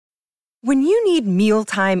When you need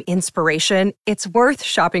mealtime inspiration, it's worth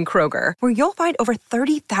shopping Kroger, where you'll find over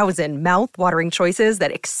 30,000 mouth-watering choices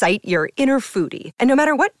that excite your inner foodie. And no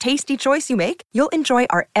matter what tasty choice you make, you'll enjoy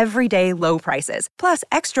our everyday low prices, plus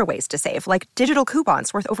extra ways to save, like digital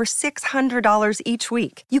coupons worth over $600 each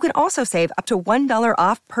week. You can also save up to $1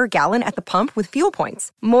 off per gallon at the pump with fuel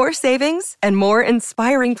points. More savings and more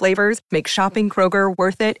inspiring flavors make shopping Kroger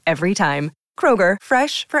worth it every time. Kroger,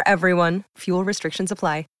 fresh for everyone. Fuel restrictions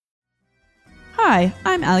apply. Hi,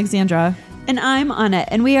 I'm Alexandra. And I'm Anna,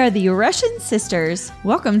 and we are the Russian Sisters.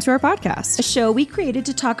 Welcome to our podcast, A show we created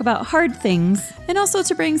to talk about hard things. and also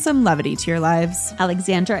to bring some levity to your lives.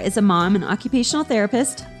 Alexandra is a mom and occupational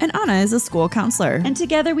therapist. And Anna is a school counselor. And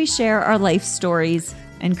together we share our life stories.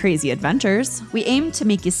 And crazy adventures. We aim to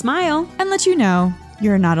make you smile. And let you know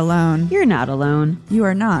you're not alone. You're not alone. You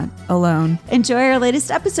are not alone. Enjoy our latest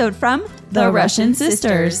episode from The Russian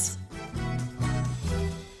Sisters.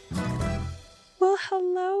 Well,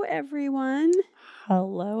 hello, everyone.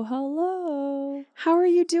 Hello, hello. How are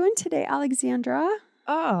you doing today, Alexandra?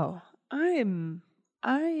 Oh, I am,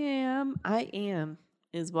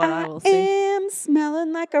 is what I will say. I am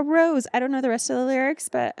smelling like a rose. I don't know the rest of the lyrics,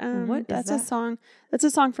 but What is that's that? a song. That's a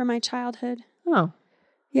song from my childhood. Oh,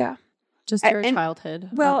 Yeah. just I- your and- childhood.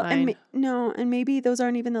 Well, not and mine. and maybe those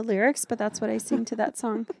aren't even the lyrics, but that's what I sing to that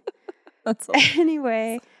song. That's all.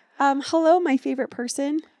 Anyway, hello, my favorite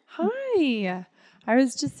person. Hi. I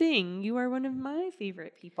was just saying, you are one of my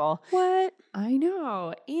favorite people. What? I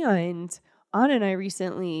know. And Anna and I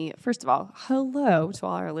recently, first of all, hello to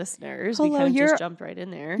all our listeners. Hello, we kind of you're- just jumped right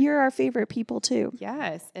in there. You're our favorite people too.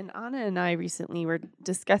 Yes. And Anna and I recently were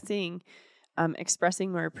discussing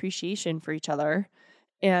expressing more appreciation for each other.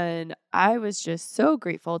 And I was just so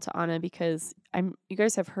grateful to Anna because you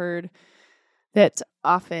guys have heard that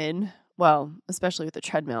often, well, especially with the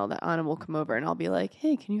treadmill, that Anna will come over and I'll be like,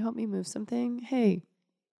 hey, can you help me move something? Hey.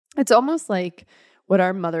 It's almost like what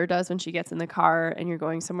our mother does when she gets in the car and you're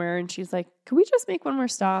going somewhere and she's like, can we just make one more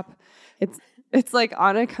stop? It's like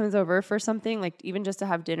Anna comes over for something, like even just to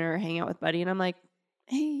have dinner or hang out with Buddy. And I'm like,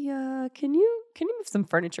 hey, can you move some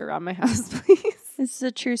furniture around my house, please? This is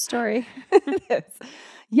a true story. It is.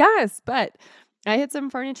 Yes, but I had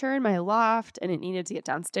some furniture in my loft and it needed to get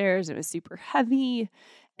downstairs. It was super heavy.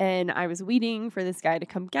 And I was waiting for this guy to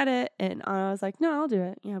come get it. And I was like, no, I'll do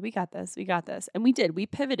it. Yeah, we got this. We got this. And we did. We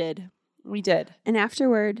pivoted. We did. And after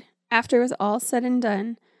it was all said and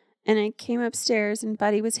done, and I came upstairs and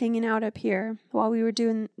Buddy was hanging out up here while we were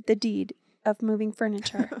doing the deed of moving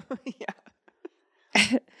furniture.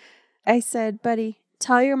 Yeah. I said, Buddy,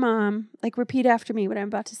 tell your mom, like repeat after me what I'm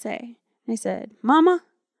about to say. And I said, Mama.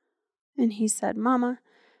 And he said, Mama.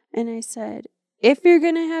 And I said, if you're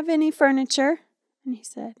going to have any furniture. And he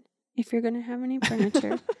said, if you're going to have any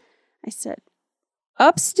furniture. I said,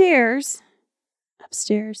 upstairs.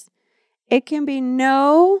 It can be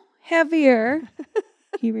no heavier,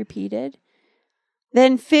 he repeated,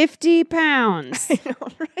 than 50 pounds. I know,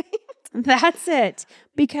 right? That's it.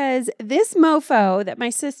 Because this mofo that my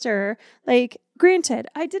sister, like, granted,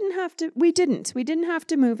 we didn't have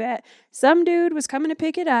to move it. Some dude was coming to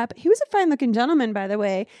pick it up. He was a fine looking gentleman, by the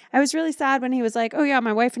way. I was really sad when he was like, oh yeah,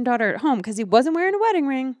 my wife and daughter are at home, because he wasn't wearing a wedding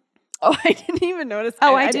ring. Oh, I didn't even notice.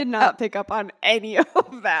 Oh, I did not pick up on any of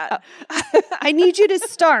that. I need you to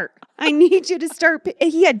start.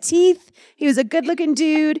 He had teeth. He was a good looking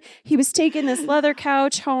dude. He was taking this leather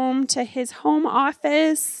couch home to his home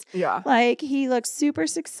office. Yeah. Like, he looks super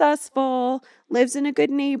successful, lives in a good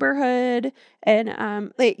neighborhood.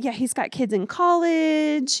 And he's got kids in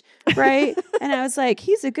college, right? And I was like,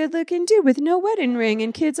 he's a good looking dude with no wedding ring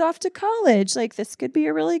and kids off to college. Like, this could be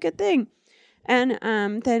a really good thing. And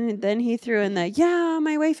then he threw in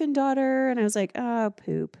my wife and daughter. And I was like, oh,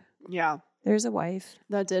 poop. Yeah. There's a wife.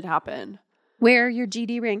 That did happen. Wear your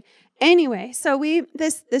GD ring. Anyway, so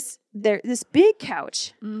this big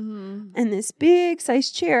couch and this big size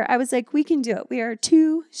chair. I was like, we can do it. We are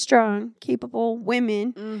two strong, capable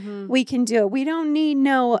women. Mm-hmm. We can do it. We don't need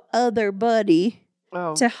no other buddy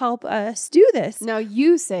to help us do this. Now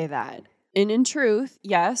you say that. And in truth,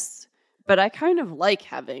 yes, but I kind of like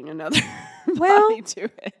having another body to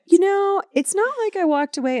it. You know, it's not like I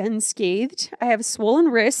walked away unscathed. I have a swollen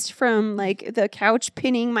wrist from like the couch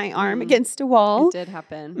pinning my arm against a wall. It did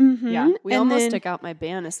happen. Mm-hmm. Yeah. We And almost then took out my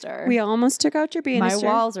banister. We almost took out your banister.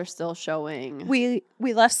 My walls are still showing. We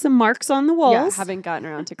left some marks on the walls. Yeah, haven't gotten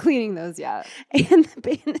around to cleaning those yet. And the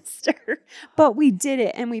banister. But we did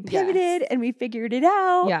it and we pivoted and we figured it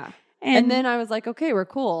out. Yeah. And then I was like, okay, we're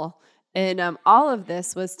cool. And all of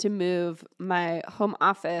this was to move my home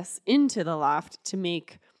office into the loft to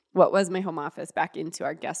make what was my home office back into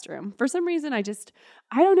our guest room. For some reason, I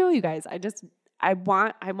don't know, you guys. I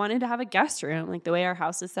wanted to have a guest room, like the way our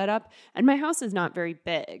house is set up. And my house is not very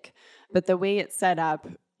big, but the way it's set up,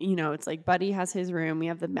 you know, it's like Buddy has his room. We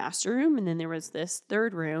have the master room. And then there was this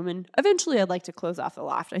third room. And eventually I'd like to close off the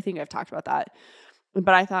loft. I think I've talked about that.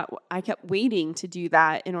 But I thought I kept waiting to do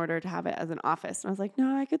that in order to have it as an office. And I was like,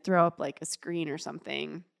 no, I could throw up like a screen or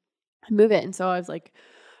something and move it. And so I was like,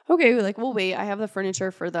 okay, we'll wait. I have the furniture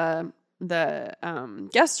for the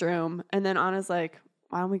guest room. And then Anna's like,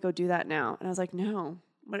 why don't we go do that now? And I was like, no,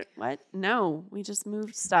 what? No, we just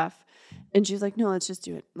moved stuff. And she's like, no, let's just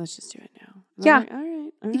do it. Let's just do it now. And Yeah. like, all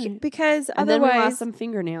right. Because And then we otherwise, lost some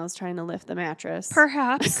fingernails trying to lift the mattress.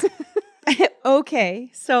 perhaps.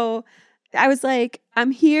 Okay. So I was like,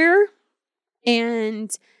 I'm here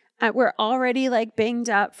and we're already like banged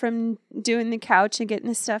up from doing the couch and getting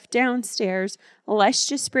the stuff downstairs. Let's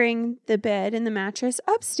just bring the bed and the mattress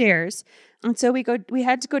upstairs. And so we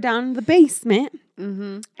had to go down to the basement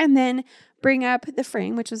and then bring up the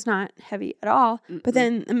frame, which was not heavy at all. But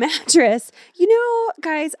then the mattress, you know,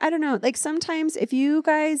 guys, I don't know. Like sometimes if you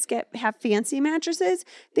guys have fancy mattresses,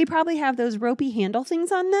 they probably have those ropey handle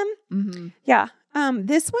things on them. Yeah.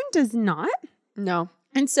 This one does not. No.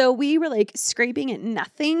 And so we were like scraping at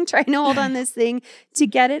nothing, trying to hold on this thing to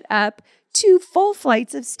get it up 2 full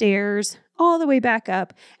flights of stairs all the way back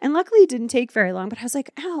up. And luckily it didn't take very long, but I was like,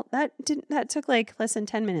 ow, that took like less than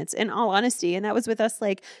 10 minutes in all honesty. And that was with us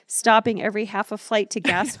like stopping every half a flight to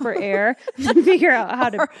gasp for air and figure out how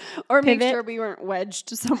to or pivot. make sure we weren't wedged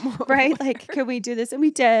somewhere. Right? Like, could we do this? And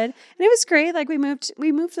we did. And it was great. Like we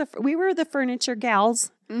were the furniture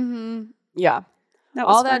gals. Yeah. That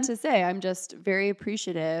was all fun. that to say, I'm just very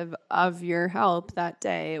appreciative of your help that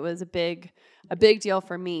day. It was a big deal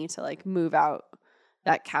for me to like move out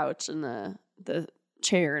that couch and the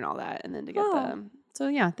chair and all that, and then to get them. So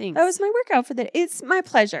yeah, thanks. That was my workout for the day. It's my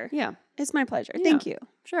pleasure. Yeah, it's my pleasure. Yeah. Thank you.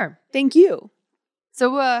 Sure. Thank you.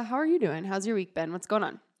 So how are you doing? How's your week been? What's going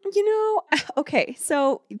on? You know, okay,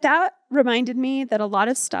 so that reminded me that a lot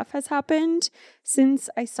of stuff has happened since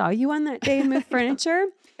I saw you on that day and moved furniture.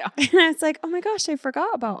 Yeah. And I was like, oh my gosh, I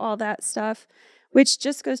forgot about all that stuff, which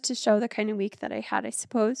just goes to show the kind of week that I had, I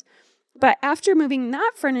suppose. But after moving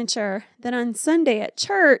that furniture, then on Sunday at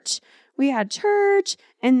church, we had church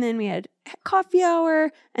and then we had coffee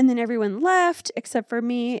hour and then everyone left except for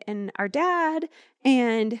me and our dad.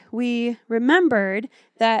 And we remembered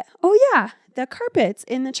that, oh yeah, the carpets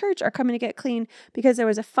in the church are coming to get cleaned because there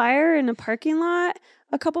was a fire in a parking lot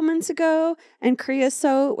a couple months ago and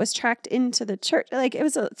creosote was tracked into the church. Like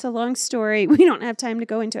it's a long story. We don't have time to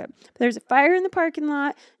go into it. But there's a fire in the parking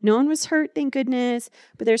lot. No one was hurt, thank goodness.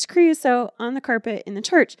 But there's creosote on the carpet in the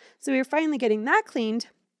church. So we were finally getting that cleaned.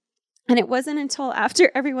 And it wasn't until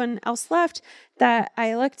after everyone else left that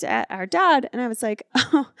I looked at our dad and I was like,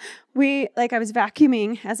 oh, I was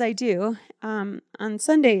vacuuming as I do on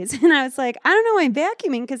Sundays. And I was like, I don't know why I'm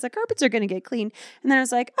vacuuming because the carpets are going to get clean. And then I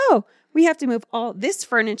was like, oh, we have to move all this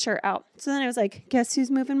furniture out. So then I was like, guess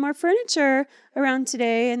who's moving more furniture around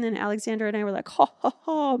today? And then Alexandra and I were like,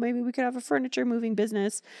 maybe we could have a furniture moving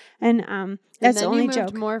business. And that's the only you moved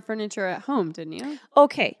joke. More furniture at home, didn't you?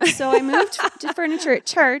 Okay, so I moved to furniture at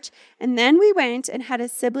church, and then we went and had a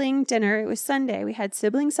sibling dinner. It was Sunday. We had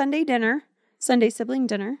Sunday sibling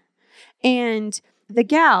dinner, and the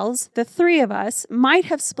gals, the 3 of us, might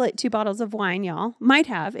have split 2 bottles of wine, y'all. Might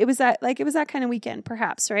have. It was that kind of weekend,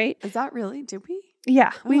 perhaps, right? Is that really? Did we?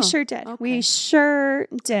 Yeah, we Oh, sure did. okay. We sure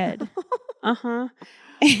did.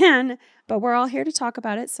 But we're all here to talk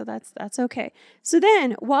about it, so that's okay. So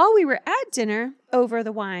then, while we were at dinner over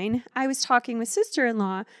the wine, I was talking with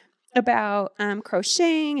sister-in-law about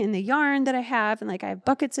crocheting and the yarn that I have, and like I have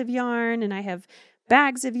buckets of yarn, and I have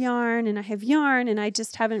bags of yarn, and I have yarn, and I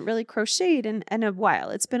just haven't really crocheted in a while.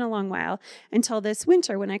 It's been a long while until this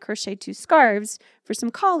winter when I crocheted 2 scarves for some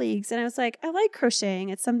colleagues, and I was like, I like crocheting.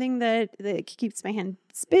 It's something that keeps my hands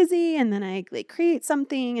busy, and then I like create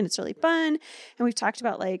something, and it's really fun. And we've talked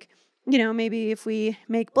about like, you know, maybe if we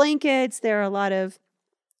make blankets, there are a lot of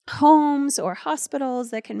homes or hospitals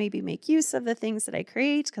that can maybe make use of the things that I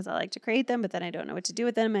create because I like to create them, but then I don't know what to do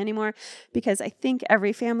with them anymore because I think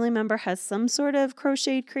every family member has some sort of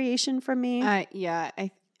crocheted creation from me. Yeah.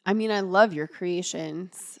 I mean, I love your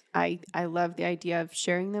creations. I love the idea of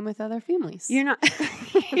sharing them with other families. You're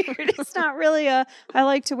just not really I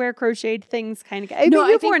like to wear crocheted things kind of guy. No, I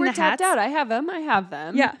you've think worn we're the tapped hats. out. I have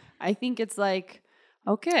them. Yeah. I think it's like,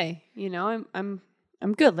 okay, you know, I'm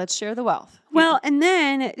good. Let's share the wealth. Well, and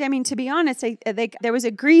then, I mean, to be honest, there was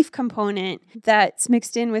a grief component that's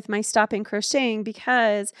mixed in with my stopping crocheting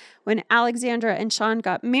because when Alexandra and Shawn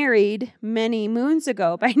got married many moons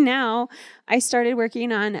ago, by now, I started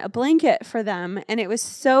working on a blanket for them. And it was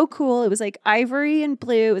so cool. It was like ivory and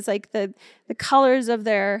blue. It was like the colors of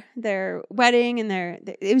their wedding and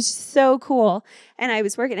it was so cool. And I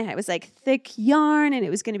was working on it. It was like thick yarn and it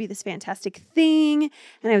was going to be this fantastic thing.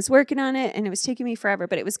 And I was working on it and it was taking me forever,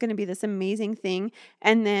 but it was going to be this amazing thing.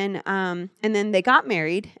 And then they got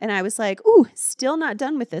married and I was like, ooh, still not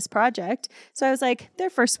done with this project. So I was like, their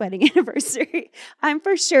first wedding anniversary. I'm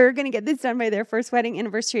for sure going to get this done by their first wedding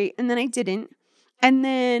anniversary. And then I didn't. And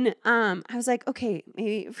then I was like, okay,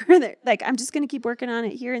 maybe further, like I'm just going to keep working on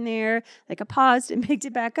it here and there. Like I paused and picked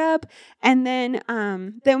it back up. And then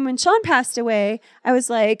when Shawn passed away, I was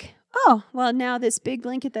like, oh, well, now this big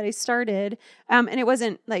blanket that I started, and it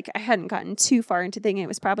wasn't like I hadn't gotten too far into thinking. It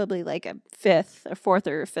was probably like fourth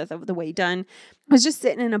or fifth of the way done. I was just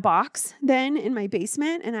sitting in a box then in my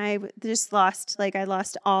basement, and I just lost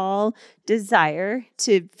all desire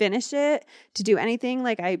to finish it, to do anything.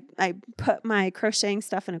 Like I put my crocheting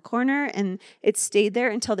stuff in a corner, and it stayed there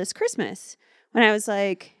until this Christmas when I was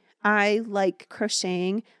like, I like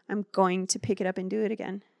crocheting. I'm going to pick it up and do it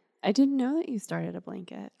again. I didn't know that you started a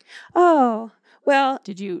blanket. Oh, well.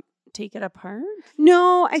 Did you take it apart?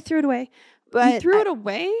 No, I threw it away. But you threw it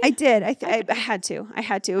away? I did. I had to.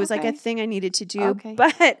 It was like a thing I needed to do. Okay.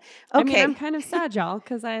 But okay. I mean, I'm kind of sad, y'all,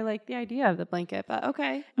 because I like the idea of the blanket. But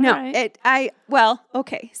okay. No, right.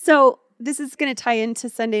 Okay. So this is going to tie into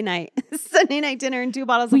Sunday night dinner and 2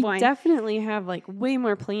 bottles of wine. We definitely have like way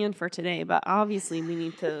more planned for today, but obviously we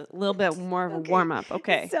need a little bit more of a warm up.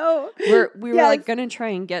 Okay. So we were like going to try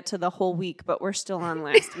and get to the whole week, but we're still on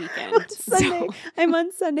last weekend. Sunday. I'm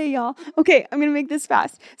on Sunday, y'all. Okay. I'm going to make this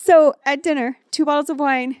fast. So at dinner, 2 bottles of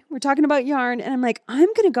wine, we're talking about yarn, and I'm like,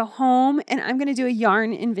 I'm going to go home and I'm going to do a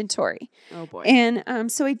yarn inventory. Oh boy.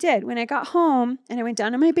 And so I did. When I got home and I went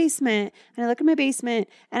down to my basement and I looked in my basement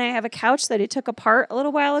and I have a couch that I took apart a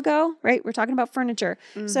little while ago, right? We're talking about furniture.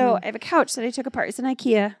 Mm-hmm. So I have a couch that I took apart. It's an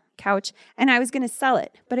IKEA couch and I was going to sell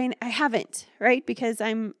it, but I haven't, right? Because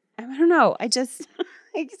I don't know. I just,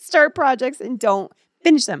 I start projects and don't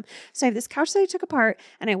finish them. So I have this couch that I took apart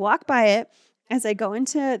and I walk by it as I go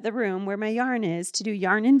into the room where my yarn is to do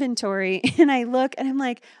yarn inventory. And I look and I'm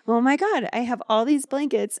like, oh my God, I have all these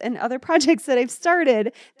blankets and other projects that I've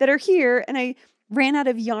started that are here. And I ran out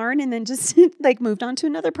of yarn and then just like moved on to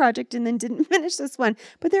another project and then didn't finish this one.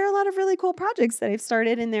 But there are a lot of really cool projects that I've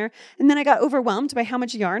started in there. And then I got overwhelmed by how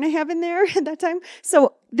much yarn I have in there at that time.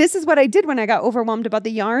 So this is what I did when I got overwhelmed about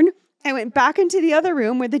the yarn. I went back into the other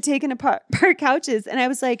room where the taken apart couches. And I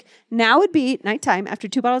was like, now would be nighttime after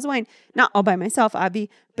 2 bottles of wine. Not all by myself, Abby,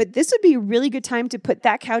 but this would be a really good time to put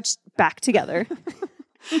that couch back together.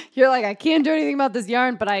 You're like, I can't do anything about this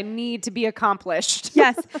yarn, but I need to be accomplished.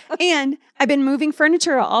 Yes. And I've been moving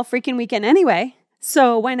furniture all freaking weekend anyway.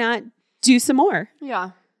 So why not do some more?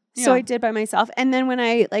 Yeah. So I did by myself. And then when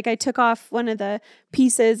I took off one of the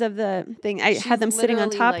pieces of the thing, I had them sitting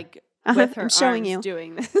on top. Like with her I'm showing arms you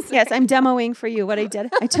doing this. Yes, I'm demoing for you what I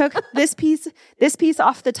did. I took this piece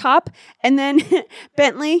off the top, and then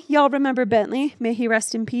Bentley, y'all remember Bentley, may he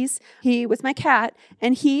rest in peace. He was my cat,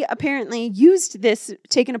 and he apparently used this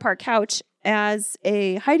taken apart couch as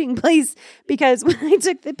a hiding place because when I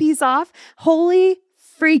took the piece off, holy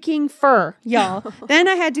freaking fur, y'all. Then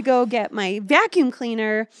I had to go get my vacuum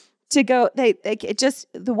cleaner to go.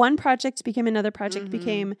 The one project became another project,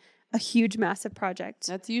 became a huge, massive project.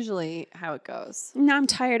 That's usually how it goes. Now I'm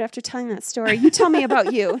tired after telling that story. You tell me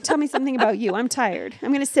about you. Tell me something about you. I'm tired. I'm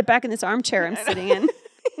going to sit back in this armchair I'm sitting in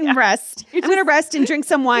and rest. I'm going to rest and drink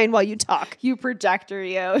some wine while you talk. You projector,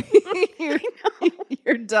 you.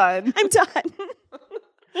 You're done. I'm done.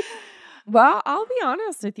 Well, I'll be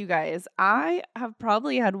honest with you guys. I have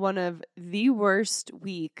probably had one of the worst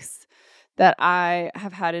weeks that I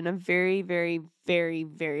have had in a very, very, very,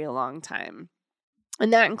 very long time.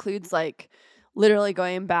 And that includes like literally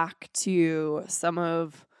going back to some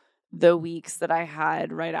of the weeks that I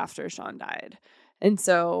had right after Shawn died. And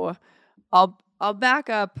so I'll back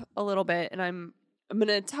up a little bit and I'm going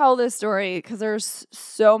to tell this story because there's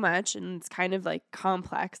so much and it's kind of like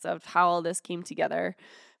complex of how all this came together.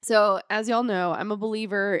 So as y'all know, I'm a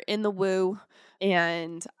believer in the woo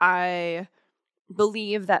and I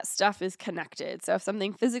believe that stuff is connected. So if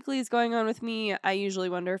something physically is going on with me, I usually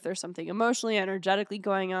wonder if there's something emotionally, energetically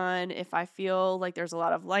going on. If I feel like there's a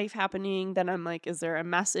lot of life happening, then I'm like, is there a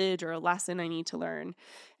message or a lesson I need to learn?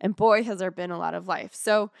 And boy, has there been a lot of life.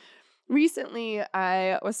 So recently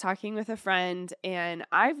I was talking with a friend, and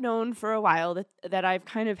I've known for a while that I've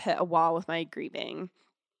kind of hit a wall with my grieving.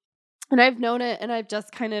 And I've known it, and I've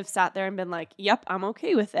just kind of sat there and been like, yep, I'm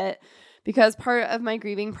okay with it. Because part of my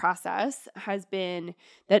grieving process has been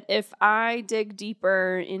that if I dig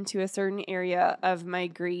deeper into a certain area of my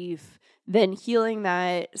grief, then healing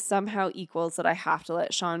that somehow equals that I have to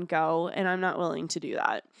let Shawn go, and I'm not willing to do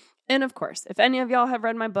that. And of course, if any of y'all have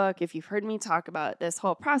read my book, if you've heard me talk about this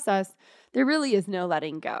whole process, there really is no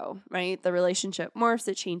letting go, right? The relationship morphs,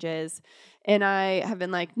 it changes. And I have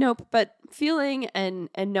been like, nope, but feeling and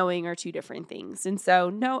knowing are two different things. And so,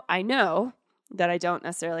 no, I know that I don't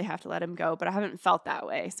necessarily have to let him go, but I haven't felt that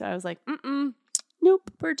way. So I was like,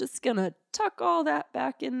 nope, we're just going to tuck all that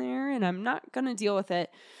back in there, and I'm not going to deal with it.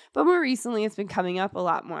 But more recently, it's been coming up a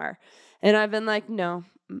lot more. And I've been like, no.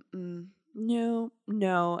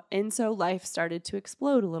 And so life started to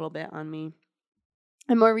explode a little bit on me.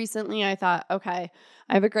 And more recently, I thought, okay,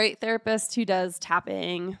 I have a great therapist who does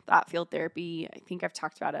tapping, thought field therapy. I think I've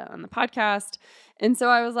talked about it on the podcast. And so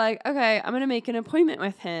I was like, okay, I'm going to make an appointment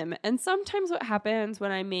with him. And sometimes what happens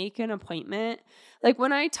when I make an appointment, like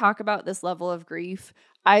when I talk about this level of grief,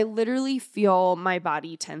 I literally feel my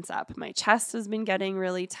body tense up. My chest has been getting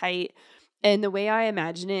really tight. And the way I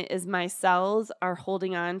imagine it is my cells are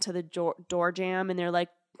holding on to the door jamb, and they're like,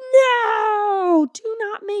 no, do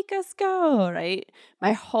not make us go, right?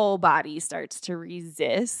 My whole body starts to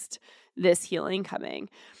resist this healing coming.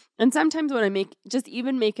 And sometimes when I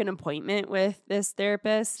make an appointment with this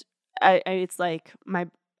therapist, it's like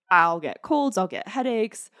I'll get colds, I'll get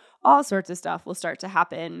headaches, all sorts of stuff will start to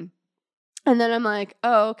happen. And then I'm like,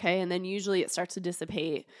 oh, okay. And then usually it starts to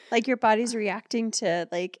dissipate. Like your body's reacting to,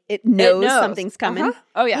 like, it knows something's coming. Uh-huh.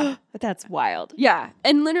 Oh, yeah. But that's wild. Yeah.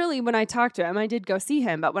 And literally when I talked to him, I did go see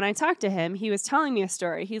him. But when I talked to him, he was telling me a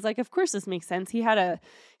story. He's like, of course this makes sense. He had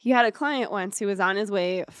a client once who was on his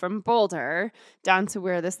way from Boulder down to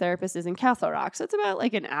where this therapist is in Castle Rock. So it's about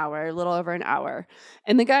like an hour, a little over an hour.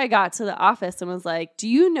 And the guy got to the office and was like, do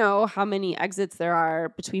you know how many exits there are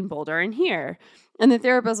between Boulder and here? And the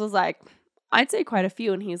therapist was like, I'd say quite a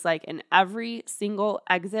few. And he's like, in every single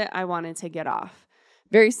exit, I wanted to get off.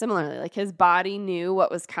 Very similarly, like his body knew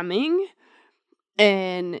what was coming.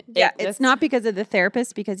 And it's not because of the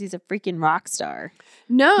therapist, because he's a freaking rock star.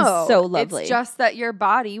 No, he's so lovely. It's just that your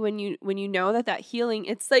body, when you know that healing,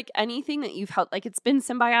 it's like anything that you've held, like it's been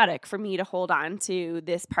symbiotic for me to hold on to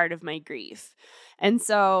this part of my grief. And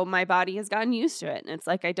so my body has gotten used to it. And it's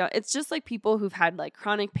like, it's just like people who've had like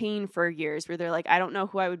chronic pain for years where they're like, I don't know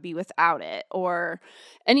who I would be without it or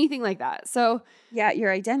anything like that. So yeah,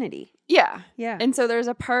 your identity. Yeah. Yeah. And so there's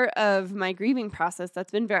a part of my grieving process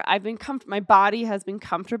that's been my body has been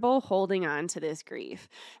comfortable holding on to this grief.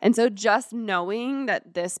 And so just knowing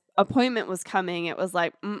that this appointment was coming, it was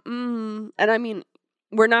like, And I mean,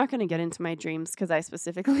 we're not going to get into my dreams because I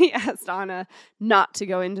specifically asked Anna not to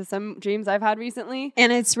go into some dreams I've had recently.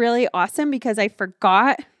 And it's really awesome because I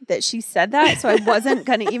forgot that she said that. So I wasn't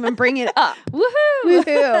going to even bring it up. Woohoo!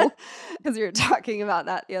 Woohoo! Because we were talking about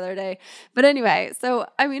that the other day. But anyway, so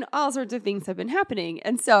I mean, all sorts of things have been happening.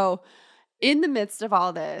 And so in the midst of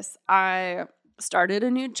all this, I started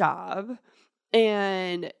a new job,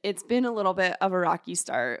 and it's been a little bit of a rocky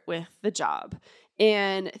start with the job.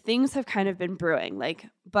 And things have kind of been brewing. Like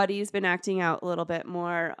Buddy's been acting out a little bit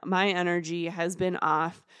more. My energy has been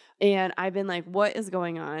off. And I've been like, what is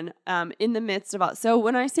going on? In the midst of all. So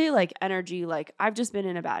when I say like energy, like I've just been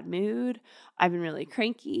in a bad mood. I've been really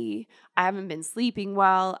cranky. I haven't been sleeping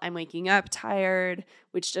well. I'm waking up tired,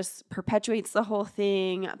 which just perpetuates the whole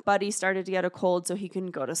thing. Buddy started to get a cold so he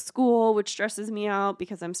couldn't go to school, which stresses me out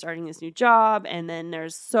because I'm starting this new job. And then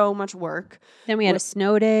there's so much work. Then we had a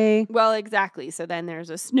snow day. Well, exactly. So then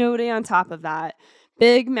there's a snow day on top of that.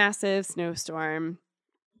 Big, massive snowstorm.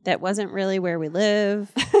 That wasn't really where we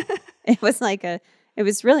live. It was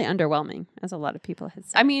really underwhelming, as a lot of people had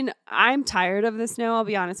said. I mean, I'm tired of the snow. I'll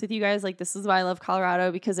be honest with you guys. Like, this is why I love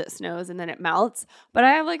Colorado, because it snows and then it melts. But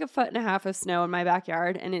I have like 1.5 feet of snow in my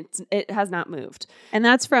backyard, and it has not moved. And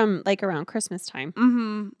that's from like around Christmas time.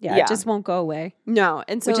 Mm-hmm. Yeah, it just won't go away. No,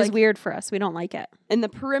 and so which is weird for us. We don't like it. And the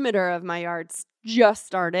perimeter of my yard's just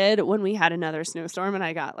started when we had another snowstorm, and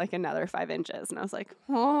I got like another 5 inches, and I was like,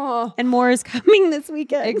 oh, and more is coming this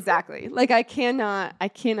weekend. Exactly. Like I cannot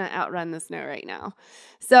outrun the snow right now.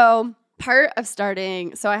 So part of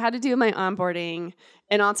starting, so I had to do my onboarding,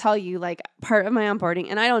 and I'll tell you, like, part of my onboarding,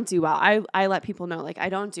 and I don't do well. I let people know, like, I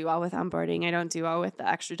don't do well with onboarding. I don't do well with the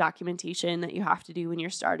extra documentation that you have to do when you're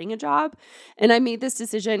starting a job. And I made this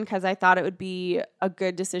decision because I thought it would be a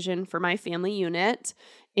good decision for my family unit.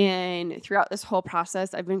 And throughout this whole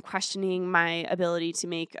process, I've been questioning my ability to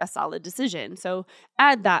make a solid decision. So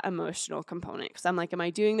add that emotional component, because I'm like, am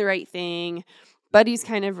I doing the right thing? Buddy's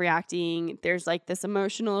kind of reacting. There's like this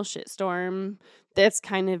emotional shitstorm that's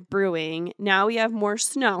kind of brewing. Now we have more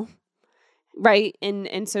snow, right?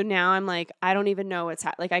 And so now I'm like, I don't even know what's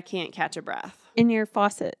like, I can't catch a breath. And your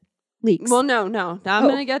faucet leaks. Well, no. Now I'm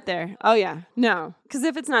going to get there. Oh, yeah. No. Because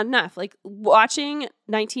if it's not enough, like watching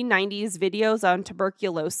 1990s videos on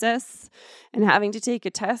tuberculosis and having to take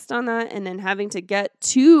a test on that and then having to get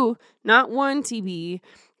 2, not 1 TB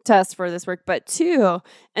test for this work, but 2,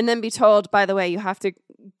 and then be told, by the way, you have to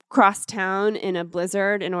cross town in a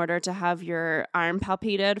blizzard in order to have your arm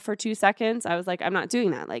palpated for 2 seconds. I was like, I'm not doing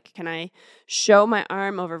that. Like, can I show my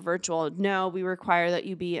arm over virtual? No, we require that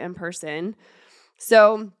you be in person.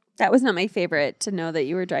 So that was not my favorite, to know that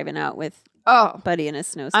you were driving out with Buddy in a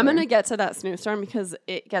snowstorm. I'm going to get to that snowstorm because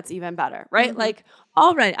it gets even better, right? Mm-hmm. Like,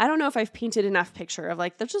 all right, I don't know if I've painted enough picture of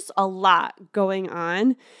like, there's just a lot going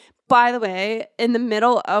on. By the way, in the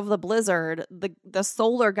middle of the blizzard, the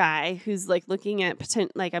solar guy who's like looking at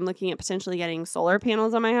I'm looking at potentially getting solar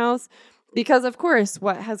panels on my house, because of course,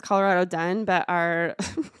 what has Colorado done? But our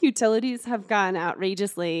utilities have gone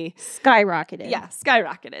outrageously skyrocketed. Yeah,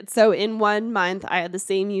 skyrocketed. So in 1 month, I had the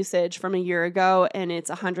same usage from a year ago, and it's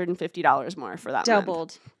 $150 more for that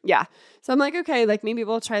doubled. Month. Yeah. So I'm like, okay, like maybe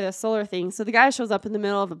we'll try the solar thing. So the guy shows up in the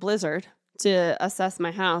middle of a blizzard to assess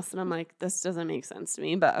my house. And I'm like, this doesn't make sense to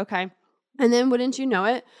me, but okay. And then wouldn't you know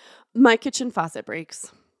it, my kitchen faucet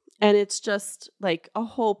breaks. And it's just like a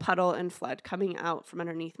whole puddle and flood coming out from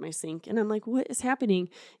underneath my sink. And I'm like, what is happening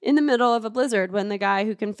in the middle of a blizzard when the guy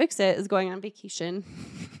who can fix it is going on vacation?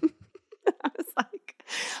 I was like,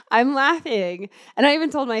 I'm laughing. And I even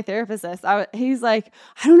told my therapist this. He's like,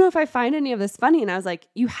 I don't know if I find any of this funny. And I was like,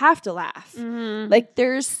 you have to laugh. Mm-hmm. Like,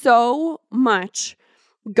 there's so much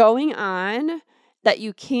going on that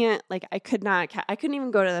you can't, like, I couldn't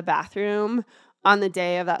even go to the bathroom on the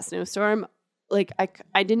day of that snowstorm. Like,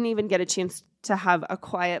 I didn't even get a chance to have a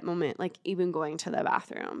quiet moment, like even going to the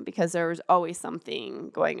bathroom, because there was always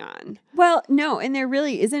something going on. Well, no, and there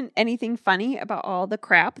really isn't anything funny about all the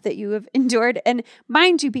crap that you have endured. And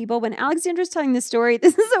mind you, people, when Alexandra's telling this story,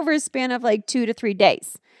 this is over a span of like 2 to 3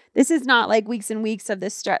 days. This is not like weeks and weeks of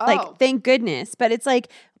this stress. Like, thank goodness. But it's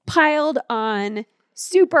like piled on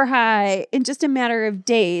super high in just a matter of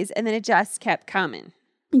days, and then it just kept coming.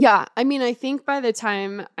 Yeah, I mean, I think by the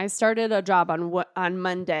time I started a job on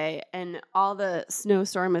Monday, and all the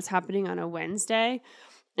snowstorm was happening on a Wednesday,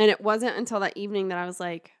 and it wasn't until that evening that I was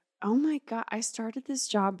like, oh my God, I started this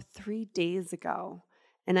job 3 days ago,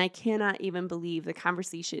 and I cannot even believe the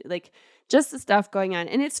conversation, like just the stuff going on.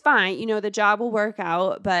 And it's fine, you know, the job will work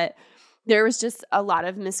out, but there was just a lot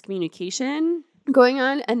of miscommunication going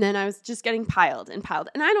on, and then I was just getting piled. And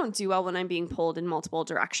I don't do well when I'm being pulled in multiple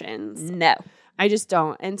directions. No. I just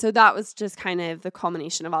don't. And so that was just kind of the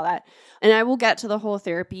culmination of all that. And I will get to the whole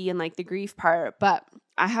therapy and like the grief part, but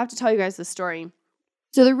I have to tell you guys the story.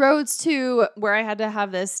 So the roads to where I had to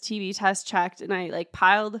have this TB test checked, and I like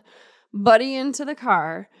piled Buddy into the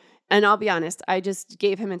car. And I'll be honest, I just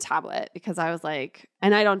gave him a tablet because I was like,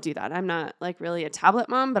 and I don't do that. I'm not like really a tablet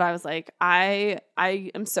mom, but I was like, I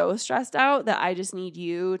am so stressed out that I just need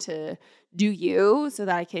you to do you so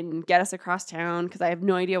that I can get us across town, because I have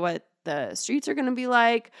no idea what the streets are going to be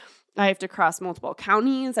like. I have to cross multiple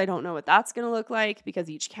counties. I don't know what that's going to look like because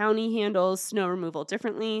each county handles snow removal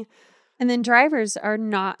differently. And then drivers are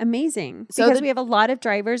not amazing, because we have a lot of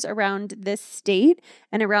drivers around this state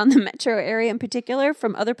and around the metro area in particular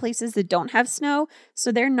from other places that don't have snow.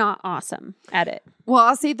 So they're not awesome at it. Well,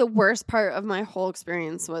 I'll say the worst part of my whole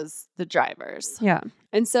experience was the drivers. Yeah.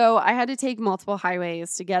 And so I had to take multiple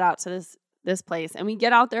highways to get out to this place. And we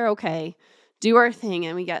get out there okay, do our thing,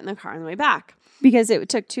 and we get in the car on the way back. Because it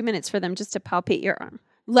took 2 minutes for them just to palpate your arm.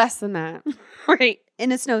 Less than that. Right.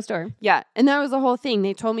 In a snowstorm. Yeah. And that was the whole thing.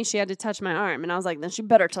 They told me she had to touch my arm. And I was like, then she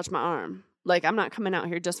better touch my arm. Like, I'm not coming out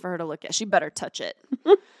here just for her to look at. She better touch it.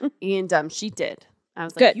 And she did. I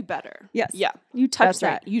was like, good. You better. Yes. Yeah. You touch That's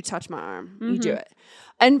that. Right. You touch my arm. Mm-hmm. You do it.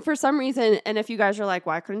 And for some reason, and if you guys are like,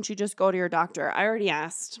 why couldn't you just go to your doctor? I already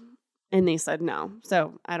asked. And they said no.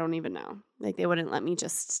 So I don't even know. Like, they wouldn't let me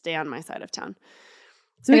just stay on my side of town.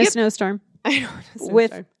 So in a snowstorm. I know.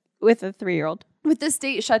 With a 3-year-old. With the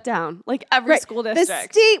state shut down. Like every school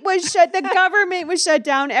district. The state was shut. The government was shut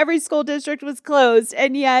down. Every school district was closed.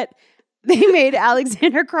 And yet they made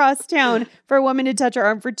Alexander cross town for a woman to touch her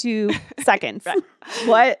arm for 2 seconds.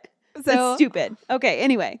 What? So That's stupid. Okay,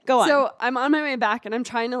 anyway, go on. So I'm on my way back and I'm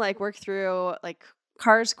trying to like work through like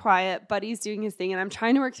car's quiet, Buddy's doing his thing, and I'm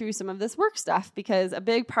trying to work through some of this work stuff because a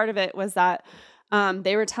big part of it was that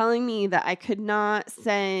they were telling me that I could not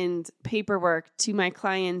send paperwork to my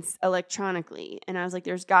clients electronically. And I was like,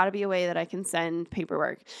 there's got to be a way that I can send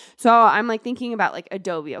paperwork. So I'm like thinking about like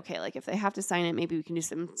Adobe. Okay, like if they have to sign it, maybe we can do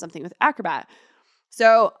something with Acrobat.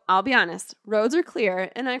 So I'll be honest, roads are clear.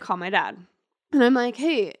 And I call my dad and I'm like,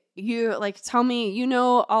 hey, you like tell me, you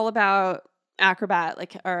know all about Acrobat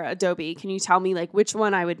like or Adobe. Can you tell me like which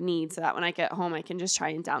one I would need so that when I get home, I can just try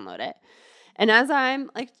and download it? And as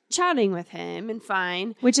I'm like chatting with him and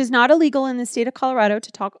fine. Which is not illegal in the state of Colorado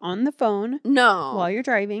to talk on the phone No. while you're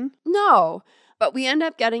driving. No. But we end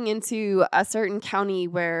up getting into a certain county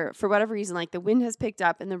where for whatever reason, like the wind has picked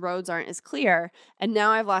up and the roads aren't as clear. And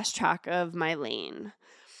now I've lost track of my lane.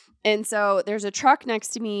 And so there's a truck next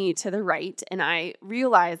to me to the right. And I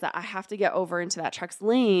realize that I have to get over into that truck's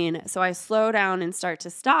lane. So I slow down and start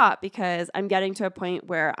to stop because I'm getting to a point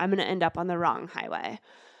where I'm going to end up on the wrong highway.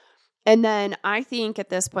 And then I think at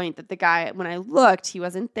this point that the guy, when I looked, he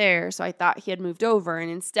wasn't there. So I thought he had moved over.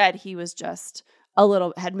 And instead he was just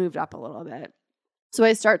had moved up a little bit. So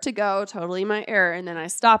I start to go totally my error. And then I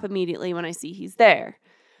stop immediately when I see he's there.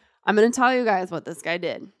 I'm going to tell you guys what this guy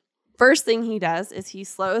did. First thing he does is he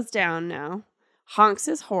slows down now, honks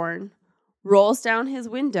his horn, rolls down his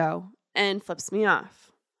window, and flips me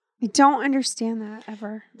off. I don't understand that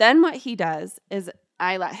ever. Then what he does is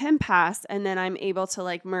I let him pass, and then I'm able to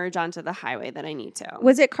like merge onto the highway that I need to.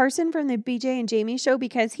 Was it Carson from the BJ and Jamie show?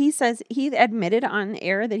 Because he says he admitted on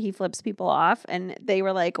air that he flips people off, and they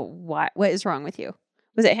were like, "What is wrong with you?"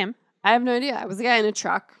 Was it him? I have no idea. I was a guy in a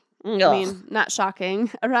truck. Ugh. I mean, not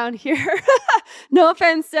shocking around here. No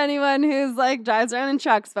offense to anyone who's like drives around in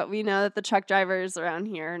trucks, but we know that the truck drivers around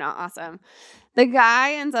here are not awesome. The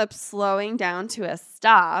guy ends up slowing down to a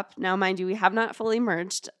stop. Now, mind you, we have not fully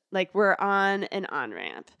merged. Like we're on an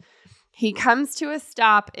on-ramp. He comes to a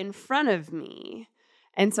stop in front of me.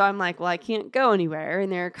 And so I'm like, well, I can't go anywhere.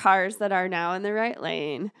 And there are cars that are now in the right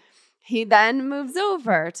lane. He then moves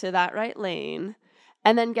over to that right lane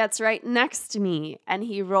and then gets right next to me. And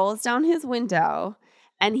he rolls down his window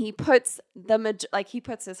and he puts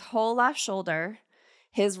his whole left shoulder,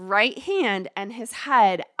 his right hand, and his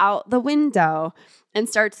head out the window and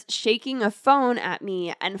starts shaking a phone at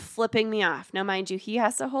me and flipping me off. Now, mind you, he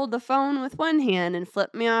has to hold the phone with one hand and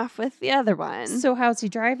flip me off with the other one. So how's he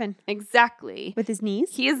driving? Exactly. With his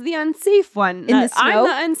knees? He is the unsafe one. In the snow? I'm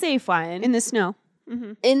the unsafe one. In the snow.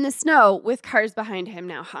 Mm-hmm. In the snow with cars behind him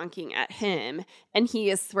now honking at him, and he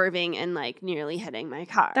is swerving and like nearly hitting my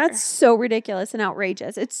car. That's so ridiculous and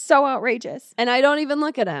outrageous. It's so outrageous. And I don't even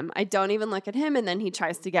look at him. And then he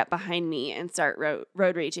tries to get behind me and start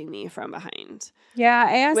road raging me from behind. Yeah,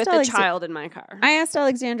 I asked with a child in my car. I asked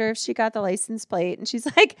Alexandra if she got the license plate, and she's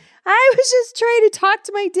like, I was just trying to talk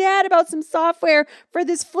to my dad about some software for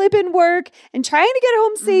this flipping work and trying to get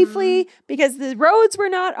home safely because the roads were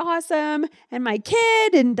not awesome and my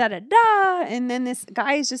kid and da-da-da. And then this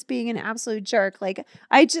guy is just being an absolute jerk. Like,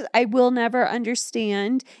 I will never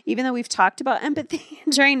understand, even though we've talked about empathy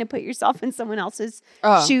and trying to put yourself in someone else's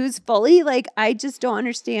shoes fully. Like, I just don't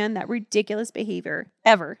understand that ridiculous behavior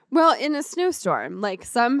ever. Well, in a snowstorm, like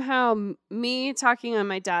somehow me talking on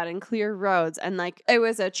my dad in clear roads, and like it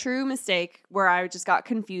was a true mistake where I just got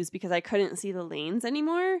confused because I couldn't see the lanes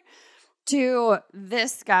anymore, to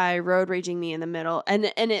this guy road raging me in the middle. And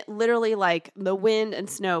it literally like the wind and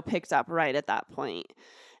snow picked up right at that point.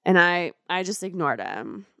 And I just ignored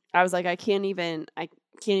him. I was like, I can't even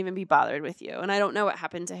be bothered with you. And I don't know what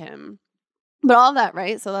happened to him. But all that,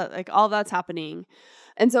 right? So that like all that's happening.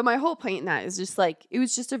 And so my whole point in that is just like, it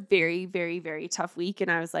was just a very, very, very tough week.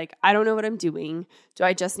 And I was like, I don't know what I'm doing. Do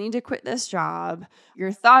I just need to quit this job?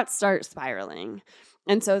 Your thoughts start spiraling.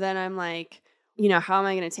 And so then I'm like, you know, how am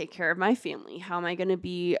I going to take care of my family? How am I going to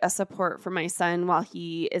be a support for my son while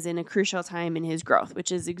he is in a crucial time in his growth,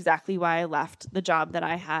 which is exactly why I left the job that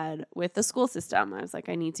I had with the school system. I was like,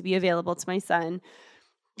 I need to be available to my son.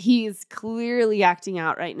 He's clearly acting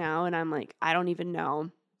out right now. And I'm like, I don't even know.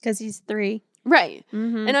 Because he's 3. Right.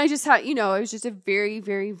 Mm-hmm. And I just had, you know, it was just a very,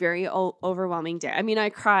 very, very overwhelming day. I mean, I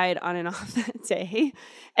cried on and off that day.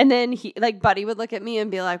 And then Buddy would look at me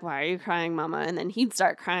and be like, why are you crying, Mama? And then he'd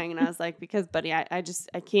start crying. And I was like, because Buddy, I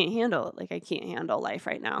can't handle it. Like, I can't handle life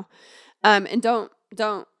right now. And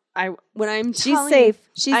she's safe.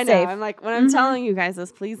 She's I know. safe. I'm like, when I'm telling you guys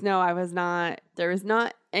this, please know there was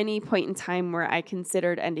not any point in time where I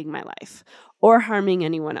considered ending my life or harming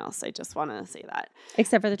anyone else. I just want to say that.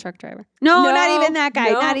 Except for the truck driver. No, not even that guy.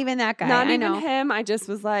 No, not even that guy. Not I even know. him. I just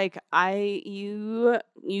was like, you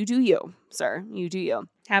do you, sir. You do you.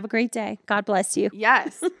 Have a great day. God bless you.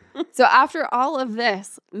 Yes. So after all of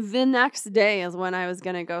this, the next day is when I was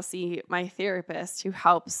going to go see my therapist who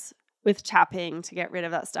helps with tapping to get rid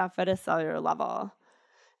of that stuff at a cellular level.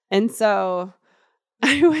 And so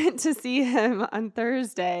I went to see him on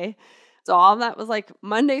Thursday. So all that was like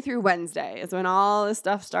Monday through Wednesday is when all this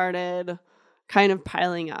stuff started kind of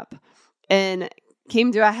piling up, and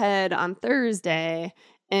came to a head on Thursday.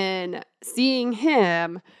 And seeing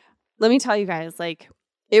him, let me tell you guys, like,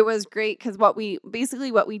 it was great because what we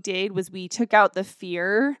did was we took out the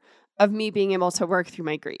fear of me being able to work through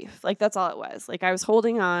my grief. Like, that's all it was. Like, I was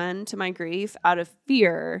holding on to my grief out of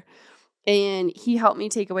fear, and he helped me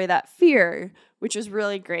take away that fear, which was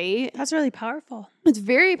really great. That's really powerful. It's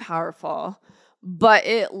very powerful, but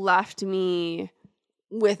it left me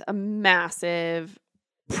with a massive,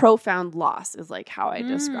 profound loss is like how I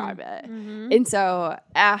describe it. Mm-hmm. And so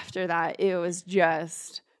after that, it was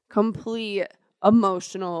just complete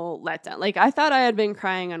emotional letdown. Like, I thought I had been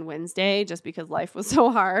crying on Wednesday just because life was so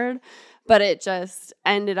hard, but it just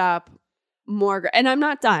ended up more. And I'm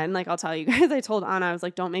not done. Like, I'll tell you guys, I told Anna, I was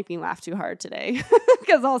like, don't make me laugh too hard today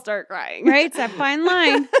because I'll start crying. Right? It's that fine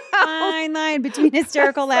line between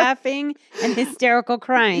hysterical laughing and hysterical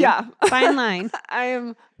crying. Yeah. Fine line.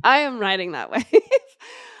 I am riding that wave.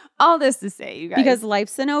 All this to say, you guys. Because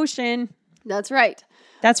life's an ocean. That's right.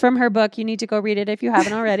 That's from her book. You need to go read it if you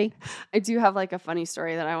haven't already. I do have like a funny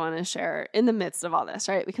story that I want to share in the midst of all this,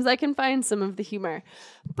 right? Because I can find some of the humor.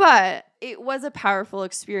 But it was a powerful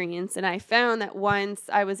experience. And I found that once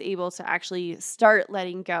I was able to actually start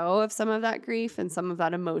letting go of some of that grief and some of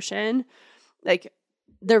that emotion, like,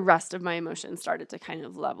 the rest of my emotions started to kind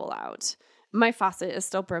of level out. My faucet is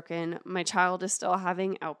still broken. My child is still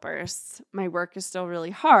having outbursts. My work is still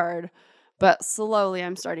really hard. But slowly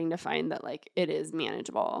I'm starting to find that, like, it is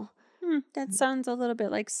manageable. That sounds a little bit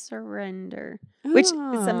like surrender, which is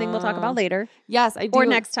something we'll talk about later. Yes, I do. Or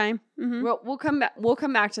next time. Mm-hmm. We'll come back. We'll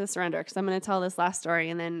come back to the surrender because I'm going to tell this last story,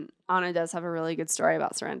 and then Anna does have a really good story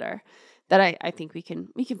about surrender that I think we can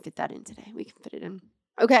fit that in today. We can fit it in.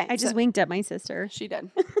 Okay. I just winked at my sister. She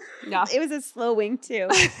did. Yeah. It was a slow wink too.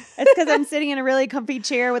 It's because I'm sitting in a really comfy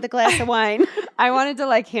chair with a glass of wine. I wanted to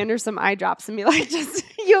like hand her some eye drops and be like, just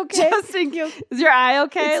you okay? Is your eye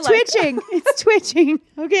okay? It's twitching. It's twitching.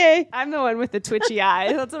 Okay. I'm the one with the twitchy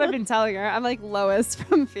eye. That's what I've been telling her. I'm like Lois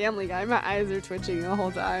from Family Guy. My eyes are twitching the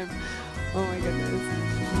whole time. Oh my goodness.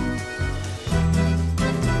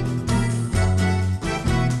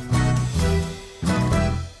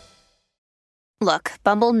 Look,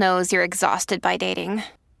 Bumble knows you're exhausted by dating.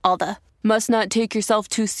 All the, must not take yourself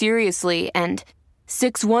too seriously, and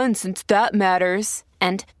 6'1" since that matters,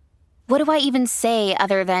 and what do I even say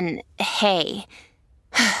other than, hey?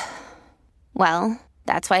 Well,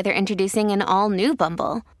 that's why they're introducing an all-new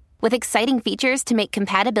Bumble, with exciting features to make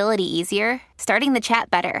compatibility easier, starting the chat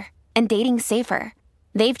better, and dating safer.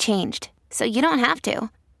 They've changed, so you don't have to.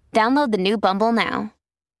 Download the new Bumble now.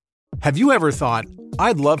 Have you ever thought,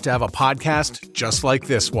 I'd love to have a podcast just like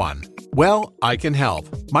this one? Well, I can help.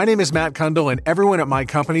 My name is Matt Kundle, and everyone at my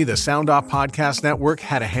company, the Sound Off Podcast Network,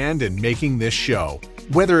 had a hand in making this show.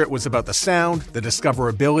 Whether it was about the sound, the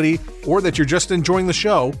discoverability, or that you're just enjoying the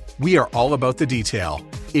show, we are all about the detail.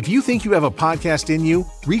 If you think you have a podcast in you,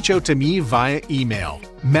 reach out to me via email,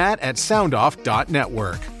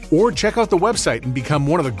 matt@soundoff.network, or check out the website and become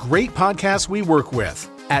one of the great podcasts we work with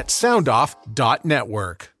at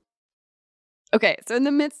soundoff.network. Okay, so in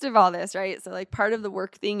the midst of all this, right? So like part of the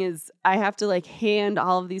work thing is I have to like hand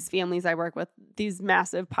all of these families I work with these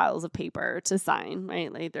massive piles of paper to sign,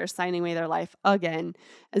 right? Like they're signing away their life again,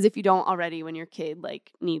 as if you don't already when your kid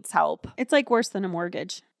like needs help. It's like worse than a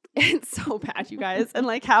mortgage. It's so bad, you guys. And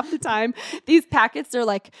like half the time, these packets, they're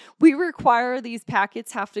like, we require these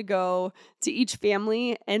packets have to go to each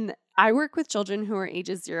family. And I work with children who are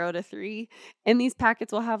ages 0 to 3. And these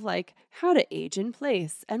packets will have like how to age in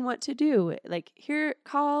place and what to do. Like, here,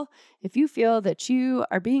 call if you feel that you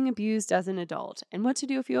are being abused as an adult, and what to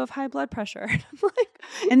do if you have high blood pressure. And I'm like,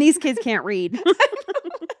 and these kids can't read.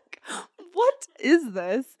 What is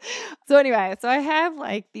this? So anyway, so I have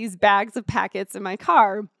like these bags of packets in my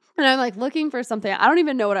car. And I'm like looking for something. I don't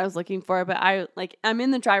even know what I was looking for, but I'm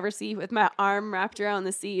in the driver's seat with my arm wrapped around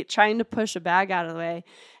the seat, trying to push a bag out of the way.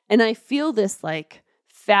 And I feel this like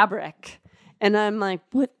fabric. And I'm like,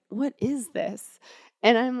 what is this?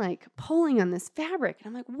 And I'm like pulling on this fabric. And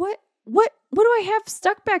I'm like, what do I have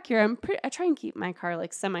stuck back here? I try and keep my car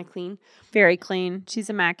like semi-clean. Very clean. She's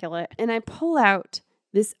immaculate. And I pull out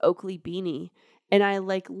this Oakley beanie. And I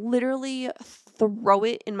like literally throw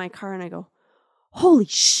it in my car and I go, holy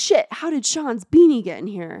shit, how did Shawn's beanie get in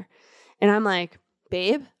here? And I'm like,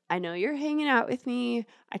 babe, I know you're hanging out with me.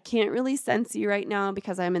 I can't really sense you right now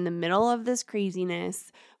because I'm in the middle of this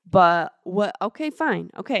craziness. But what? Okay,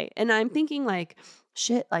 fine. Okay. And I'm thinking like,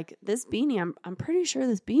 shit, like this beanie, I'm pretty sure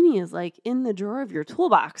this beanie is like in the drawer of your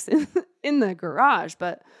toolbox in the garage.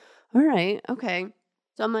 But all right, okay.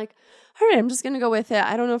 So I'm like, all right, I'm just going to go with it.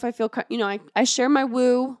 I don't know if I feel, I share my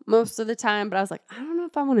woo most of the time, but I was like, I don't know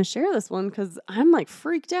if I want to share this one because I'm like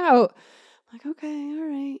freaked out. I'm like, okay, all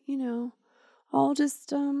right, I'll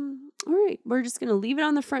just, all right, we're just going to leave it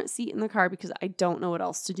on the front seat in the car because I don't know what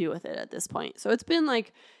else to do with it at this point. So it's been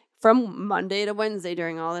like from Monday to Wednesday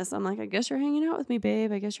during all this. I'm like, I guess you're hanging out with me,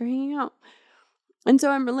 babe. I guess you're hanging out. And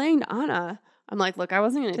so I'm relaying to Anna. I'm like, look, I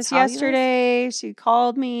wasn't going to tell you this. Just yesterday, she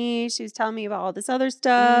called me. She was telling me about all this other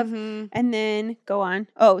stuff. Mm-hmm. And then, go on.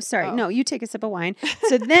 Oh, sorry. Oh. No, you take a sip of wine.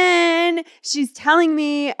 So then she's telling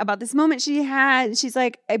me about this moment she had. She's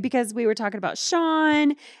like, because we were talking about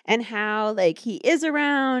Shawn and how, like, he is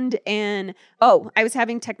around. And, I was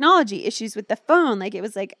having technology issues with the phone. Like, it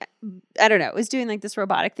was like, I don't know. It was doing, like, this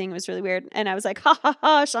robotic thing. It was really weird. And I was like, ha, ha,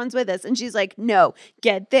 ha, Shawn's with us. And she's like, no,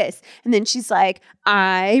 get this. And then she's like,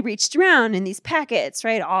 I reached around in these packets,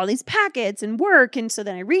 right? All these packets and work. And so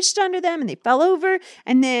then I reached under them and they fell over.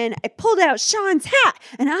 And then I pulled out Shawn's hat.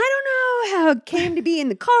 And I don't know how it came to be in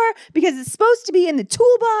the car because it's supposed to be in the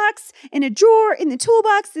toolbox, in a drawer in the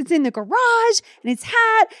toolbox that's in the garage, and his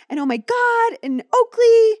hat. And oh my God, and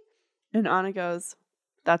Oakley. And Anna goes,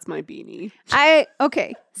 that's my beanie.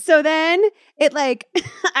 Okay. So then it like,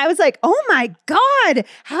 I was like, oh my God,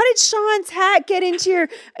 how did Shawn's hat get into your,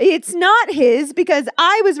 it's not his because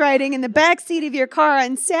I was riding in the back seat of your car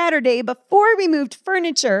on Saturday before we moved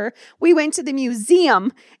furniture. We went to the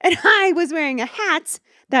museum and I was wearing a hat,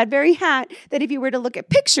 that very hat that if you were to look at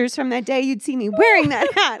pictures from that day, you'd see me wearing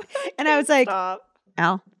that hat. And I was like,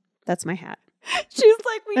 Al, that's my hat. She's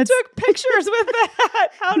like, we took pictures with the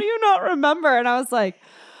hat. How do you not remember? And I was like,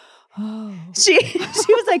 oh. She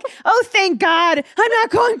was like, oh, thank God. I'm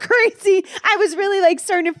not going crazy. I was really like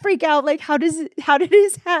starting to freak out. Like, how did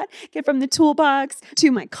his hat get from the toolbox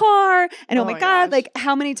to my car? And oh my God, like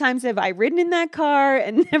how many times have I ridden in that car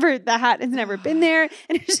and the hat has never been there?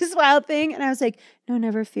 And it's just a wild thing. And I was like, no,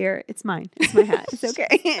 never fear. It's mine. It's my hat. It's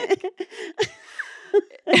okay.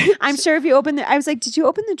 I'm sure if you open I was like, did you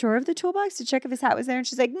open the drawer of the toolbox to check if his hat was there? And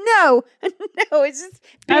she's like, no, it's just.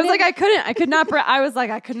 I was like, I could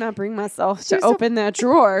not bring myself to open that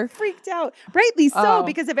drawer. Freaked out. Rightly so,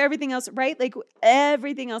 because of everything else, right? Like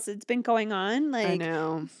everything else that's been going on. Like, I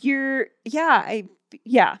know.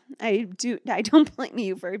 I don't blame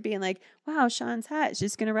you for being like, wow, Shawn's hat is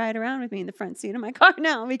just going to ride around with me in the front seat of my car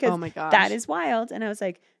now because that is wild. And I was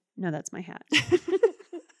like, no, that's my hat.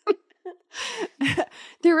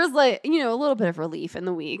 There was like, a little bit of relief in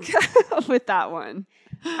the week with that one.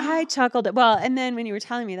 I chuckled. Well, and then when you were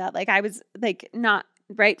telling me that, like I was like not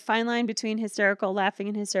right, fine line between hysterical laughing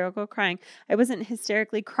and hysterical crying. I wasn't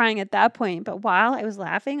hysterically crying at that point, but while I was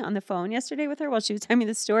laughing on the phone yesterday with her while she was telling me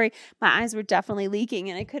the story, my eyes were definitely leaking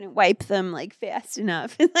and I couldn't wipe them like fast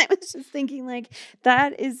enough. And I was just thinking like,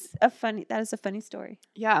 that is a funny story.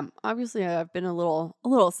 Yeah. Obviously I've been a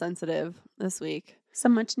little sensitive this week.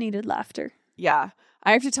 Some much needed laughter. Yeah.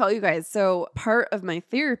 I have to tell you guys, so part of my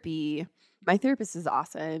therapy, my therapist is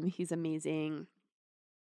awesome. He's amazing.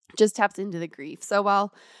 Just taps into the grief so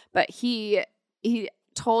well. But he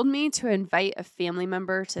told me to invite a family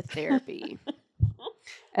member to therapy.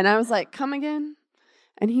 And I was like, come again?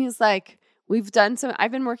 And he's like,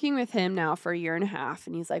 I've been working with him now for 1.5 years.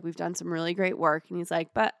 And he's like, we've done some really great work. And he's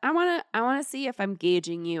like, but I want to see if I'm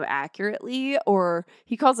gauging you accurately, or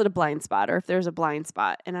he calls it a blind spot, or if there's a blind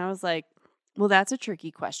spot. And I was like, well, that's a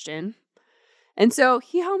tricky question. And so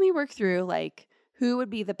he helped me work through like who would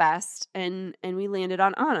be the best. And we landed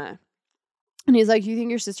on Anna. And he's like, do you think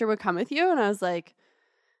your sister would come with you? And I was like,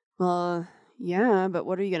 well, yeah, but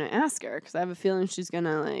what are you going to ask her? Because I have a feeling she's going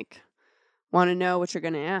to like want to know what you're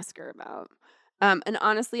going to ask her about. And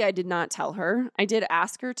honestly, I did not tell her. I did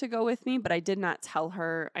ask her to go with me, but I did not tell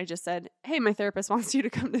her. I just said, hey, my therapist wants you to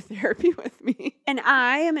come to therapy with me. And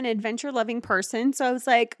I am an adventure-loving person, so I was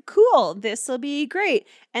like, cool, this will be great.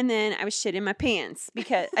 And then I was shitting my pants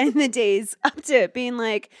because in the days up to it being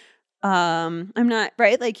like, I'm not,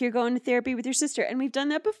 right? Like you're going to therapy with your sister. And we've done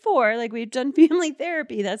that before. Like we've done family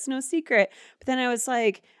therapy. That's no secret. But then I was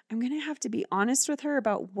like, I'm going to have to be honest with her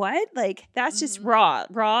about what? Like that's just raw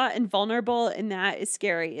and vulnerable. And that is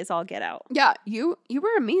scary as all get out. Yeah. You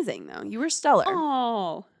were amazing though. You were stellar.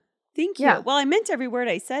 Oh, Thank you. Yeah. Well, I meant every word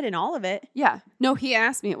I said in all of it. Yeah. No, he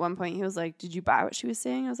asked me at one point. He was like, "Did you buy what she was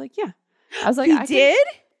saying?" I was like, "Yeah." I was like, He did?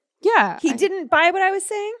 Yeah. He didn't buy what I was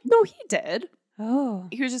saying? No, he did. Oh.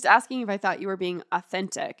 He was just asking if I thought you were being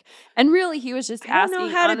authentic. And really, he was just I don't asking. know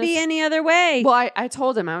how to be any other way. Well, I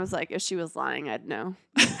told him, I was like, if she was lying, I'd know.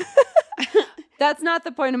 That's not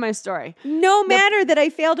the point of my story. No matter that I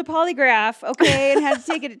failed a polygraph, okay, and had to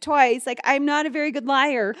take it twice. Like, I'm not a very good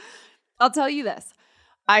liar. I'll tell you this.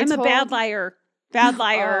 I'm a bad liar. Bad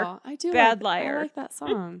liar. Oh, I do. Bad liar. liar. I like that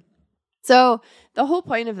song. So the whole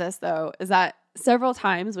point of this, though, is that several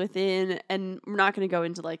times within, and we're not going to go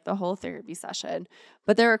into like the whole therapy session,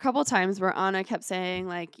 but there were a couple times where Anna kept saying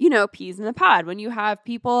like, peas in the pod. When you have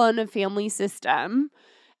people in a family system,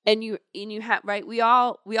 and you have, right, we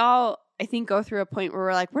all I think go through a point where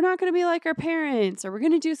we're like, we're not going to be like our parents, or we're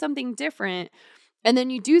going to do something different. And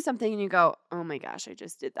then you do something and you go, oh my gosh, I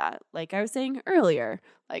just did that. Like I was saying earlier,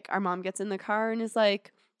 like our mom gets in the car and is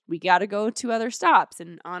like, we got to go to other stops.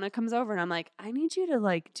 And Anna comes over and I'm like, I need you to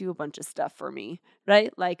like do a bunch of stuff for me,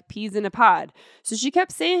 right? Like peas in a pod. So she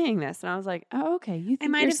kept saying this and I was like, oh, okay. You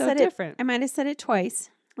think you're so different. I might have said it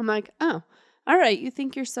twice. I'm like, oh, all right. You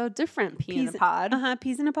think you're so different, pea in a pod.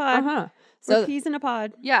 Peas in a pod. Uh-huh. So peas in a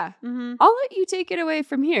pod. Yeah. Mm-hmm. I'll let you take it away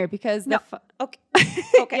from here because Okay.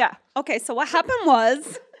 Okay. Yeah. Okay. So what happened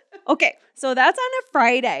was, okay. So that's on a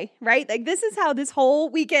Friday, right? Like this is how this whole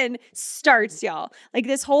weekend starts, y'all. Like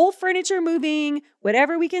this whole furniture moving,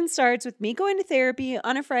 whatever weekend starts with me going to therapy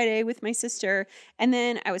on a Friday with my sister. And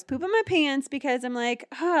then I was pooping my pants because I'm like,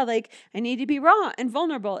 like I need to be raw and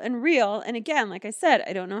vulnerable and real. And again, like I said,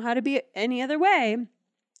 I don't know how to be any other way,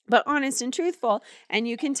 but honest and truthful. And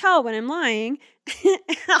you can tell when I'm lying. I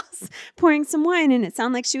was pouring some wine and it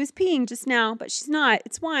sounded like she was peeing just now, but she's not.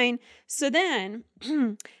 It's wine. So then,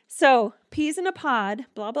 so peas in a pod,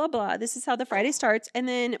 blah, blah, blah. This is how the Friday starts. And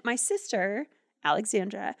then my sister,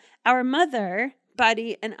 Alexandra, our mother,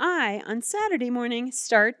 Buddy, and I on Saturday morning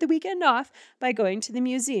start the weekend off by going to the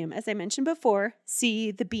museum. As I mentioned before,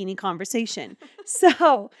 see the Beanie conversation.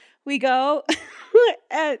 So we go,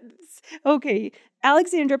 okay,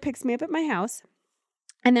 Alexandra picks me up at my house.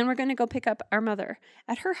 And then we're going to go pick up our mother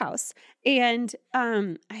at her house. And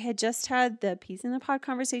I had just had the peas in the pod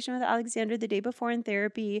conversation with Alexandra the day before in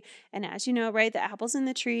therapy. And as you know, right, the apples in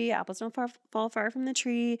the tree, apples don't fall far from the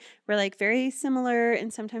tree. We're like very similar.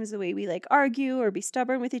 And sometimes the way we like argue or be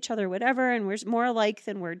stubborn with each other, whatever. And we're more alike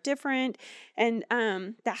than we're different. And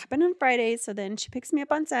that happened on Friday. So then she picks me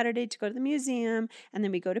up on Saturday to go to the museum. And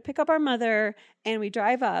then we go to pick up our mother and we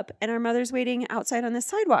drive up. And our mother's waiting outside on the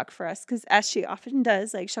sidewalk for us because as she often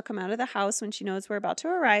does, like she'll come out of the house when she knows we're about to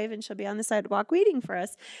arrive and she'll be on the sidewalk waiting for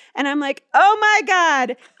us. And I'm like, oh my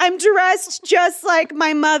God, I'm dressed just like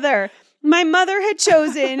my mother. My mother had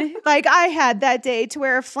chosen, like I had that day, to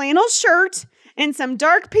wear a flannel shirt and some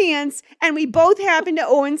dark pants, and we both happened to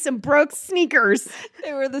own some Brooks sneakers.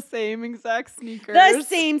 They were the same exact sneakers. The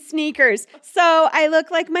same sneakers. So I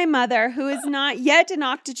look like my mother, who is not yet an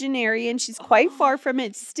octogenarian. She's quite far from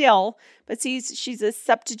it still, but she's a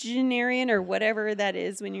septuagenarian or whatever that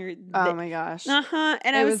is when you're... Oh my gosh. Uh-huh.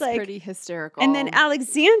 And I was like... pretty hysterical. And then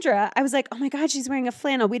Alexandra, I was like, oh my God, she's wearing a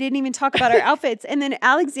flannel. We didn't even talk about our outfits. And then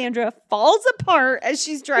Alexandra falls apart as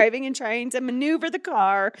she's driving and trying to maneuver the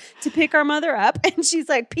car to pick our mother up. And she's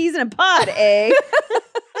like, peas in a pod, eh?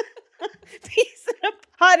 Peas in a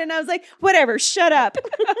pod. And I was like, whatever, shut up.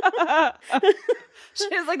 She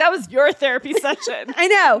was like, that was your therapy session. I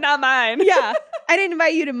know. Not mine. Yeah. I didn't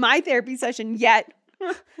invite you to my therapy session yet.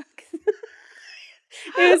 It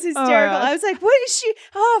was hysterical. I was like, what is she?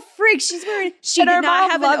 Oh, freak. She's wearing... She did not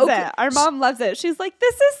have an it. Our mom loves it. She's like,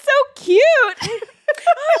 this is so cute.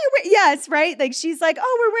 Yes, right? Like, she's like,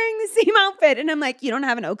 oh, we're wearing the same outfit. And I'm like, you don't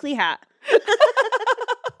have an Oakley hat. No,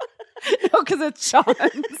 because it's Shawn's.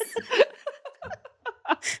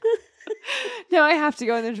 No, I have to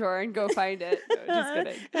go in the drawer and go find it. No, just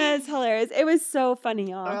kidding. That's hilarious. It was so funny,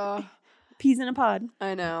 y'all. Peas in a pod.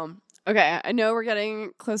 I know. Okay, I know we're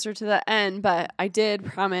getting closer to the end, but I did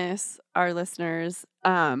promise our listeners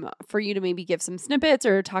for you to maybe give some snippets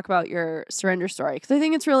or talk about your surrender story because I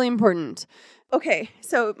think it's really important. Okay,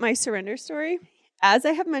 so my surrender story, as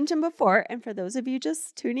I have mentioned before, and for those of you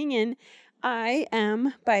just tuning in, I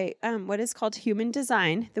am, by what is called human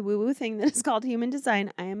design, the woo-woo thing that is called human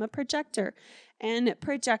design, I am a projector. And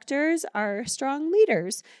projectors are strong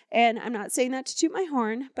leaders. And I'm not saying that to toot my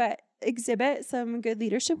horn, but exhibit some good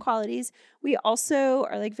leadership qualities. We also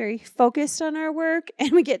are like very focused on our work,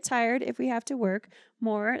 and we get tired if we have to work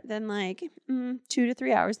more than like 2 to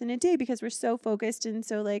 3 hours in a day because we're so focused and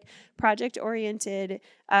so like project oriented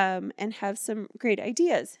and have some great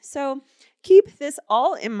ideas. So keep this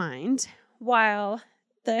all in mind while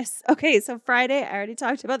so Friday, I already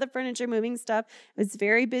talked about the furniture moving stuff. It was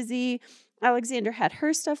very busy. Alexandra had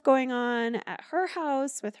her stuff going on at her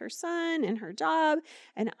house with her son and her job,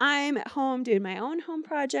 and I'm at home doing my own home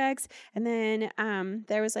projects. And then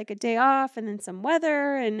there was like a day off and then some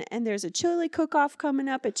weather, and there's a chili cook-off coming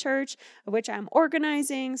up at church, which I'm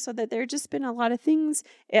organizing, so that there just been a lot of things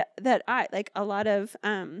that I like, a lot of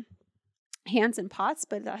hands and pots.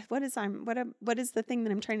 But what is the thing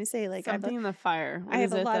that I'm trying to say? Like something in the fire. I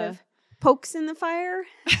have a lot of pokes in the fire,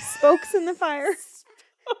 spokes in the fire.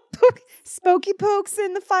 Spokey pokes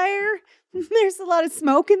in the fire. There's a lot of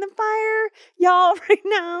smoke in the fire, y'all, right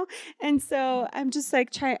now. And so I'm just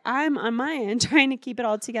like, I'm on my end trying to keep it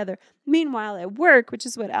all together. Meanwhile, at work, which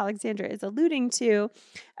is what Alexandra is alluding to,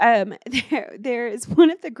 there is one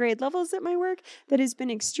of the grade levels at my work that has been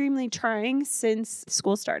extremely trying since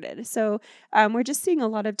school started. So we're just seeing a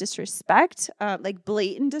lot of disrespect, like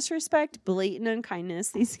blatant disrespect, blatant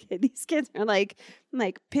unkindness. These kids are like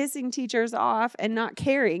pissing teachers off and not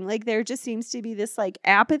caring. Like there just seems to be this like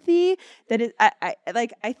apathy that is,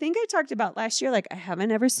 I think I talked about last year, like I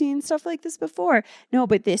haven't ever seen stuff like this before. No,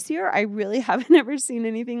 but this year I really haven't ever seen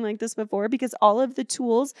anything like this before, because all of the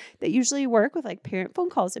tools that usually work with like parent phone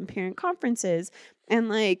calls and parent conferences and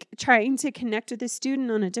like trying to connect with a student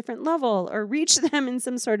on a different level or reach them in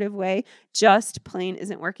some sort of way just plain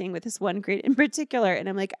isn't working with this one grade in particular. And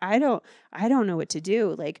I'm like, I don't know what to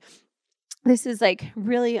do. Like, this is like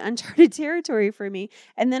really uncharted territory for me.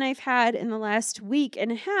 And then I've had in the last week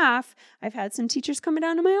and a half, I've had some teachers coming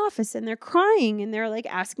down to my office and they're crying and they're like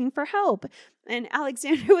asking for help. And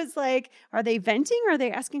Alexandra was like, are they venting or are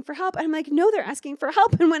they asking for help? And I'm like, no, they're asking for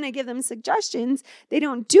help. And when I give them suggestions, they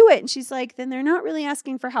don't do it. And she's like, then they're not really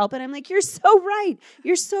asking for help. And I'm like, you're so right.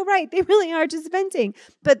 You're so right. They really are just venting.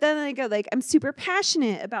 But then I go like, I'm super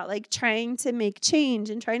passionate about like trying to make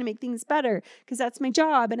change and trying to make things better because that's my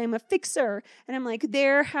job and I'm a fixer. And I'm like,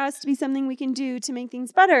 there has to be something we can do to make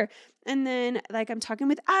things better. And then like I'm talking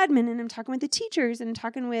with admin and I'm talking with the teachers and I'm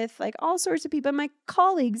talking with like all sorts of people, my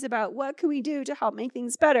colleagues, about what can we do to help make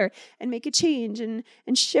things better and make a change and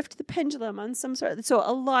shift the pendulum on some sort of, so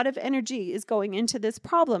a lot of energy is going into this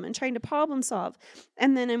problem and trying to problem solve.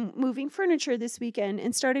 And then I'm moving furniture this weekend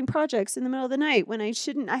and starting projects in the middle of the night when I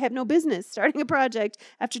have no business starting a project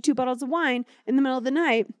after 2 bottles of wine in the middle of the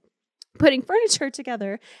night, putting furniture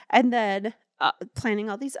together and then planning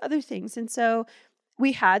all these other things. And so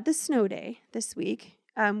we had the snow day this week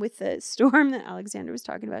with the storm that Alexandra was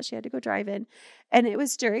talking about. She had to go drive in. And it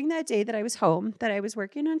was during that day that I was home that I was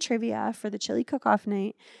working on trivia for the chili cook-off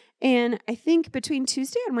night. And I think between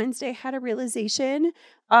Tuesday and Wednesday, I had a realization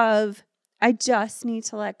of I just need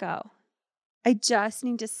to let go. I just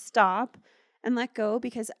need to stop and let go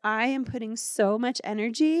because I am putting so much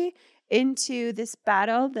energy into this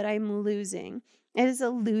battle that I'm losing. It is a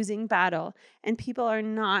losing battle and people are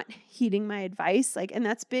not heeding my advice. Like, and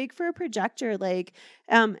that's big for a projector. Like,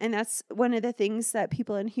 and that's one of the things that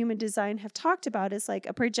people in human design have talked about is like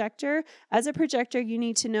a projector. As a projector, you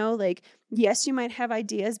need to know, like, yes, you might have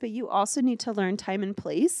ideas, but you also need to learn time and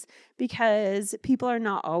place because people are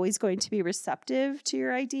not always going to be receptive to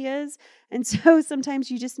your ideas. And so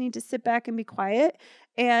sometimes you just need to sit back and be quiet.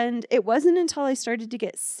 And it wasn't until I started to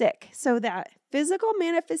get sick. So that physical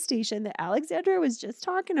manifestation that Alexandra was just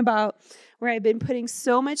talking about, where I've been putting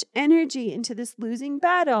so much energy into this losing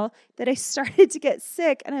battle that I started to get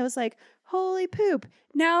sick. And I was like, holy poop,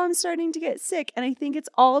 now I'm starting to get sick. And I think it's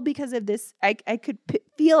all because of this. I could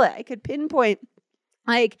feel it. I could pinpoint.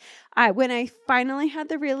 Like when I finally had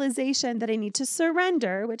the realization that I need to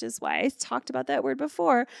surrender, which is why I talked about that word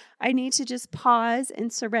before, I need to just pause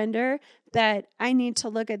and surrender, that I need to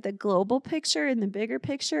look at the global picture and the bigger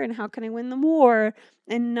picture and how can I win the war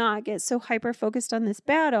and not get so hyper-focused on this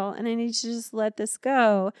battle. And I need to just let this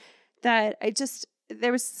go, that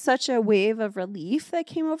there was such a wave of relief that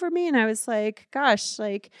came over me. And I was like, gosh,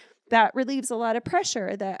 like, that relieves a lot of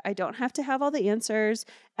pressure that I don't have to have all the answers.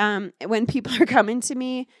 When people are coming to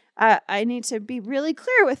me, I need to be really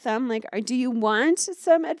clear with them. Like, do you want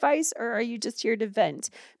some advice or are you just here to vent?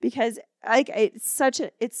 Because like it's such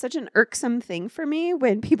an irksome thing for me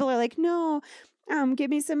when people are like, no, give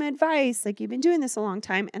me some advice. Like, you've been doing this a long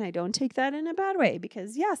time. And I don't take that in a bad way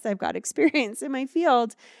because yes, I've got experience in my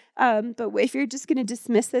field. But if you're just going to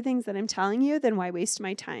dismiss the things that I'm telling you, then why waste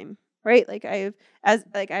my time? Right? Like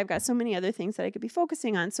I've got so many other things that I could be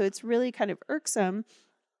focusing on. So it's really kind of irksome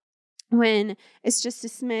when it's just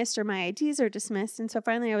dismissed or my ideas are dismissed. And so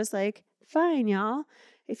finally I was like, fine, y'all.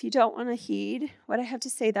 If you don't want to heed what I have to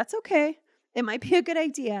say, that's okay. It might be a good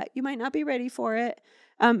idea. You might not be ready for it.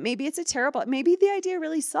 Maybe it's maybe the idea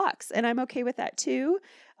really sucks, and I'm okay with that too.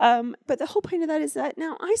 But the whole point of that is that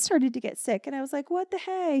now I started to get sick, and I was like, what the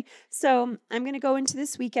hey? So I'm going to go into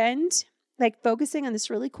this weekend like focusing on this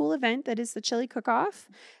really cool event that is the chili cook-off,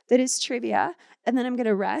 that is trivia, and then I'm going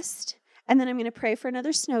to rest, and then I'm going to pray for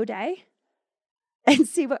another snow day and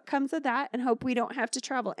see what comes of that, and hope we don't have to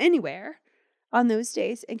travel anywhere on those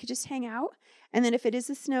days and could just hang out. And then if it is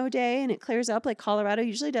a snow day and it clears up like Colorado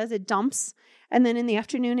usually does, it dumps. And then in the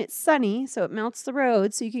afternoon it's sunny, so it melts the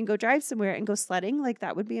road so you can go drive somewhere and go sledding. Like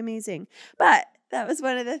that would be amazing. But that was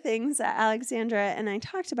one of the things that Alexandra and I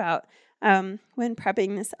talked about when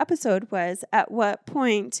prepping this episode was, at what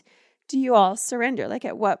point do you all surrender? Like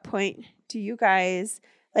at what point do you guys,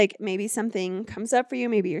 like maybe something comes up for you,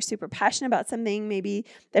 maybe you're super passionate about something, maybe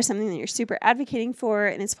there's something that you're super advocating for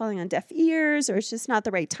and it's falling on deaf ears, or it's just not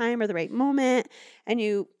the right time or the right moment, and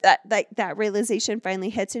that realization finally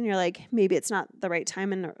hits and you're like, maybe it's not the right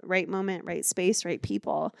time and the right moment, right space, right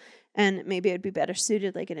people, and maybe it'd be better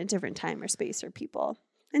suited like in a different time or space or people.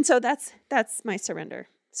 And so that's my surrender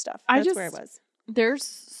stuff. That's where I was. There's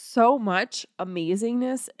so much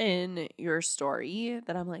amazingness in your story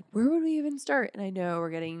that I'm like, where would we even start? And I know we're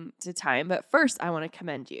getting to time, but first I want to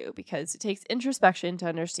commend you because it takes introspection to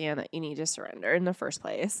understand that you need to surrender in the first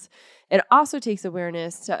place. It also takes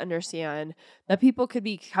awareness to understand that people could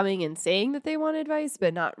be coming and saying that they want advice,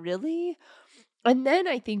 but not really. And then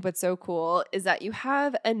I think what's so cool is that you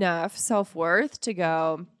have enough self-worth to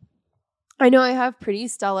go, I know I have pretty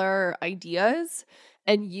stellar ideas,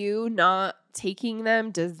 and you not taking them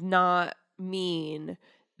does not mean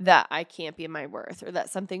that I can't be my worth or that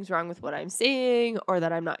something's wrong with what I'm saying or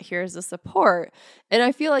that I'm not here as a support. And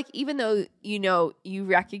I feel like even though, you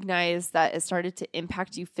recognize that it started to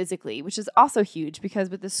impact you physically, which is also huge because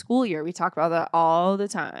with the school year, we talk about that all the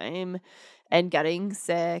time and getting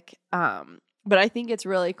sick. But I think it's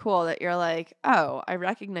really cool that you're like, oh, I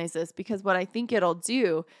recognize this, because what I think it'll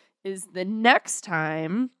do is the next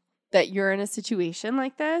time that you're in a situation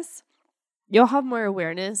like this, you'll have more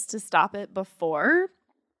awareness to stop it before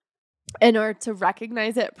and or to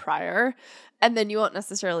recognize it prior, and then you won't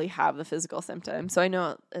necessarily have the physical symptoms. So I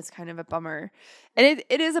know it's kind of a bummer. And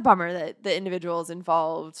it is a bummer that the individuals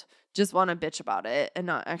involved just want to bitch about it and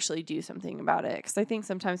not actually do something about it. Because I think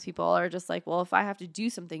sometimes people are just like, well, if I have to do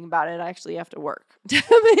something about it, I actually have to work to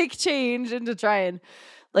make change and to try and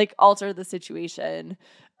like alter the situation.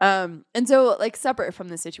 And so like separate from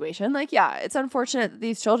the situation, like, yeah, it's unfortunate that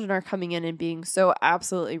these children are coming in and being so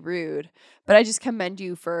absolutely rude, but I just commend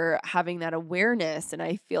you for having that awareness. And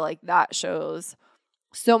I feel like that shows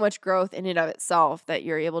so much growth in and of itself that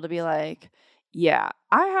you're able to be like, yeah,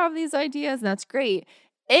 I have these ideas and that's great.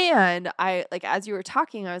 And I, like, as you were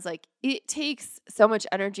talking, I was like, it takes so much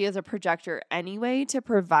energy as a projector anyway to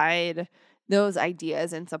provide those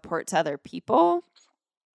ideas and support to other people.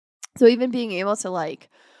 So even being able to like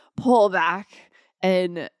pull back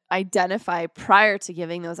and identify prior to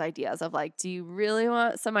giving those ideas of like, do you really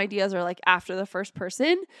want some ideas, or like after the first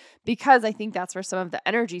person? Because I think that's where some of the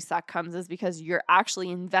energy suck comes, is because you're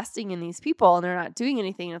actually investing in these people and they're not doing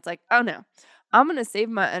anything. And it's like, oh no, I'm going to save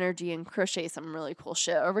my energy and crochet some really cool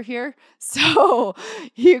shit over here. So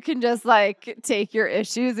you can just like take your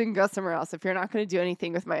issues and go somewhere else if you're not going to do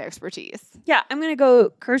anything with my expertise. Yeah, I'm going to go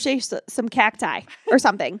crochet some cacti or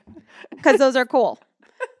something because those are cool.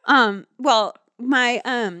 Well, my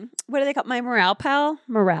what do they call my morale pal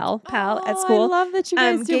at school? I love that you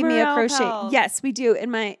guys gave me a morale crochet. pals. Yes, we do.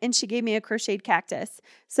 And she gave me a crocheted cactus.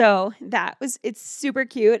 So it's super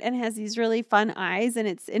cute and has these really fun eyes, and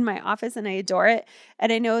it's in my office and I adore it.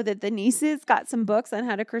 And I know that the nieces got some books on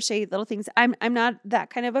how to crochet little things. I'm not that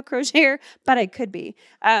kind of a crocheter, but I could be.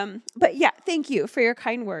 But yeah, thank you for your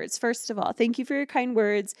kind words. First of all, thank you for your kind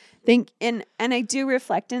words. And I do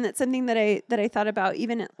reflect, and that's something that I thought about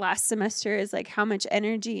even last semester, is like how much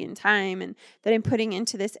energy and time and that I'm putting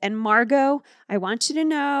into this. And Margot, I want you to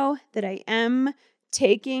know that I am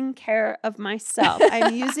taking care of myself.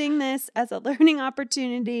 I'm using this as a learning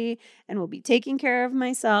opportunity and will be taking care of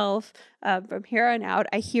myself from here on out.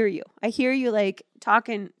 I hear you. I hear you like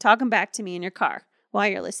talking back to me in your car while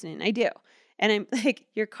you're listening. I do. And I'm like,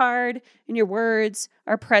 your card and your words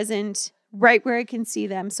are present right where I can see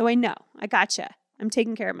them. So I know. I gotcha. I'm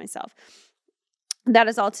taking care of myself. That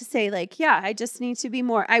is all to say, like, yeah, I just need to be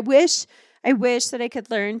more. I wish that I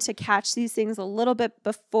could learn to catch these things a little bit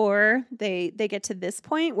before they get to this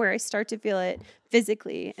point where I start to feel it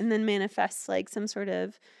physically and then manifests like some sort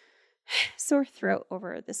of sore throat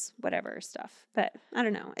over this whatever stuff. But I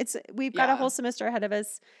don't know. We've got a whole semester ahead of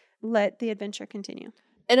us. Let the adventure continue.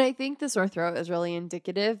 And I think the sore throat is really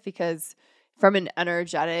indicative because from an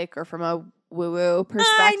energetic or from a woo-woo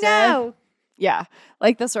perspective. I know. Yeah.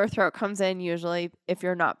 Like the sore throat comes in usually if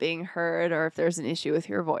you're not being heard or if there's an issue with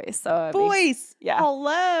your voice. So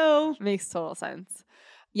Hello. makes total sense.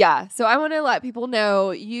 Yeah. So I want to let people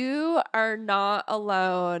know you are not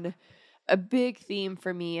alone. A big theme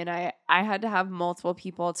for me, and I had to have multiple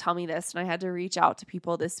people tell me this, and I had to reach out to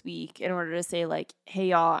people this week in order to say like, hey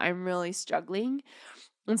y'all, I'm really struggling.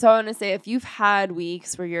 And so I want to say, if you've had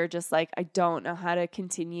weeks where you're just like, I don't know how to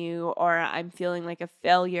continue, or I'm feeling like a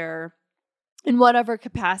failure in whatever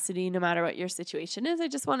capacity, no matter what your situation is, I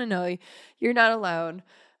just want to know you're not alone.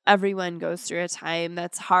 Everyone goes through a time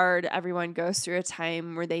that's hard. Everyone goes through a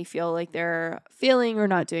time where they feel like they're failing or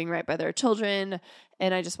not doing right by their children.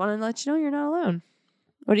 And I just want to let you know you're not alone.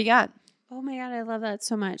 What do you got? Oh my God, I love that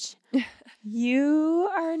so much. You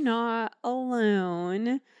are not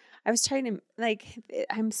alone. I was trying to,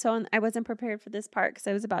 I wasn't prepared for this part because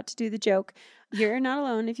I was about to do the joke. You're not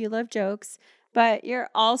alone if you love jokes, but you're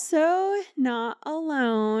also not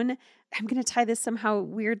alone. I'm going to tie this somehow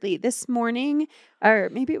weirdly. This morning, or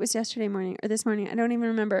maybe it was yesterday morning or this morning, I don't even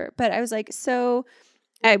remember, but I was like,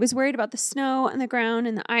 I was worried about the snow on the ground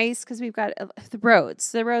and the ice because we've got the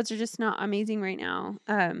roads. The roads are just not amazing right now,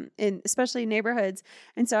 especially neighborhoods.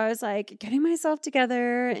 And so I was like getting myself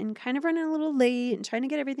together and kind of running a little late and trying to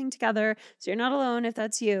get everything together. So you're not alone if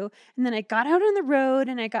that's you. And then I got out on the road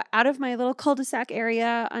and I got out of my little cul-de-sac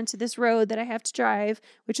area onto this road that I have to drive,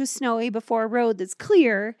 which was snowy before a road that's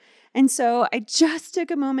clear. And so I just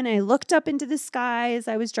took a moment. I looked up into the sky as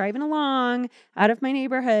I was driving along out of my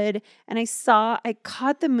neighborhood, and I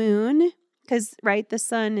caught the moon because, right, the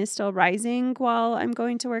sun is still rising while I'm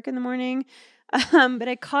going to work in the morning. But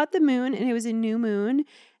I caught the moon, and it was a new moon,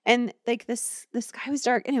 and like the sky was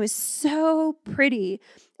dark, and it was so pretty.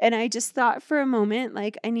 And I just thought for a moment,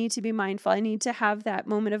 like, I need to be mindful. I need to have that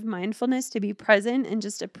moment of mindfulness to be present and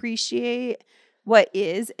just appreciate what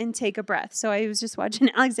is and take a breath. So I was just watching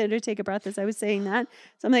Alexander take a breath as I was saying that.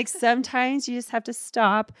 So I'm like, sometimes you just have to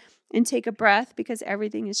stop and take a breath because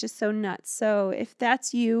everything is just so nuts. So if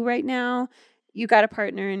that's you right now, you got a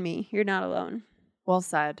partner in me. You're not alone. Well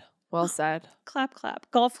said. Well said. Clap, clap.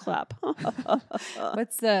 Golf clap.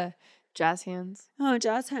 What's the jazz hands? Oh,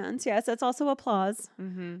 jazz hands. Yes, that's also applause.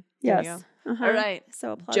 Mm-hmm. Yes. Uh-huh. All right.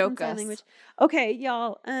 So applause Joke in sign us. language. Okay,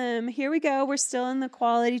 y'all. Here we go. We're still in the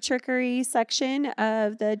quality trickery section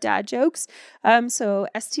of the dad jokes. So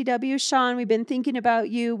STW, Shawn, we've been thinking about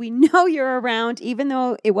you. We know you're around, even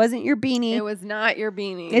though it wasn't your beanie. It was not your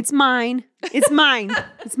beanie. It's mine. It's mine.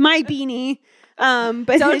 It's my beanie.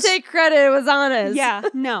 But don't take credit. It was honest. Yeah.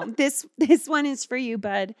 No. This one is for you,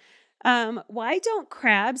 bud. Why don't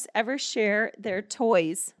crabs ever share their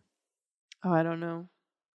toys? Oh, I don't know.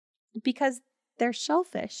 Because they're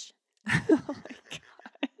shellfish. Oh my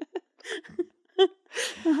God.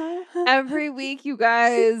 Every week, you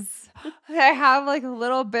guys, I have like a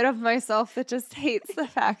little bit of myself that just hates the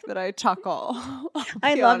fact that I chuckle.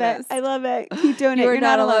 I love it. I love it. Keep doing it. You're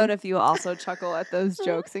not alone if you also chuckle at those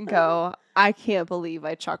jokes and go, I can't believe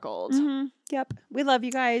I chuckled. Mm-hmm. Yep. We love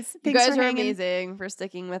you guys. You Thanks guys for are hanging. amazing for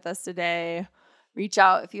sticking with us today. Reach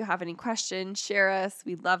out if you have any questions. Share us.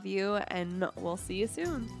 We love you, and we'll see you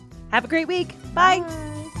soon. Have a great week. Bye.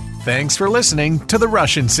 Thanks for listening to The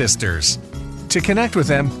Russian Sisters. To connect with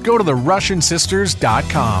them, go to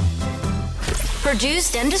therussiansisters.com.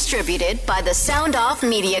 Produced and distributed by the Sound Off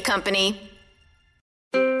Media Company.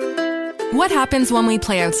 What happens when we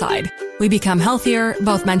play outside? We become healthier,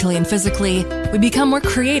 both mentally and physically. We become more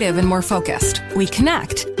creative and more focused. We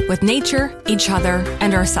connect with nature, each other,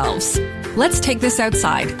 and ourselves. Let's Take This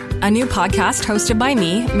Outside, a new podcast hosted by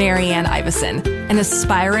me, Marianne Iveson, an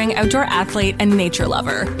aspiring outdoor athlete and nature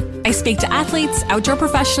lover. I speak to athletes, outdoor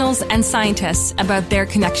professionals, and scientists about their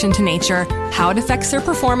connection to nature, how it affects their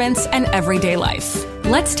performance, and everyday life.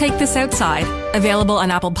 Let's Take This Outside, available on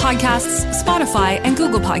Apple Podcasts, Spotify, and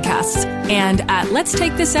Google Podcasts, and at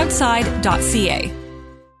letstakethisoutside.ca.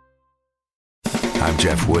 I'm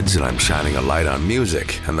Jeff Woods, and I'm shining a light on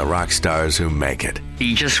music and the rock stars who make it.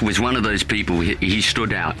 He just was one of those people, he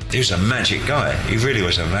stood out. He was a magic guy. He really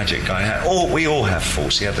was a magic guy. We all have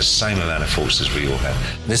faults. He had the same amount of faults as we all had.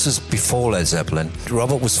 This was before Led Zeppelin.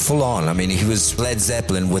 Robert was full on. I mean, he was Led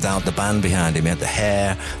Zeppelin without the band behind him. He had the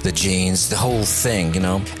hair, the jeans, the whole thing,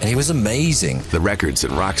 and he was amazing. The Records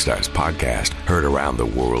and Rockstars podcast, heard around the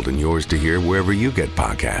world and yours to hear wherever you get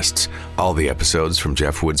podcasts. All the episodes from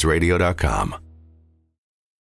JeffWoodsRadio.com.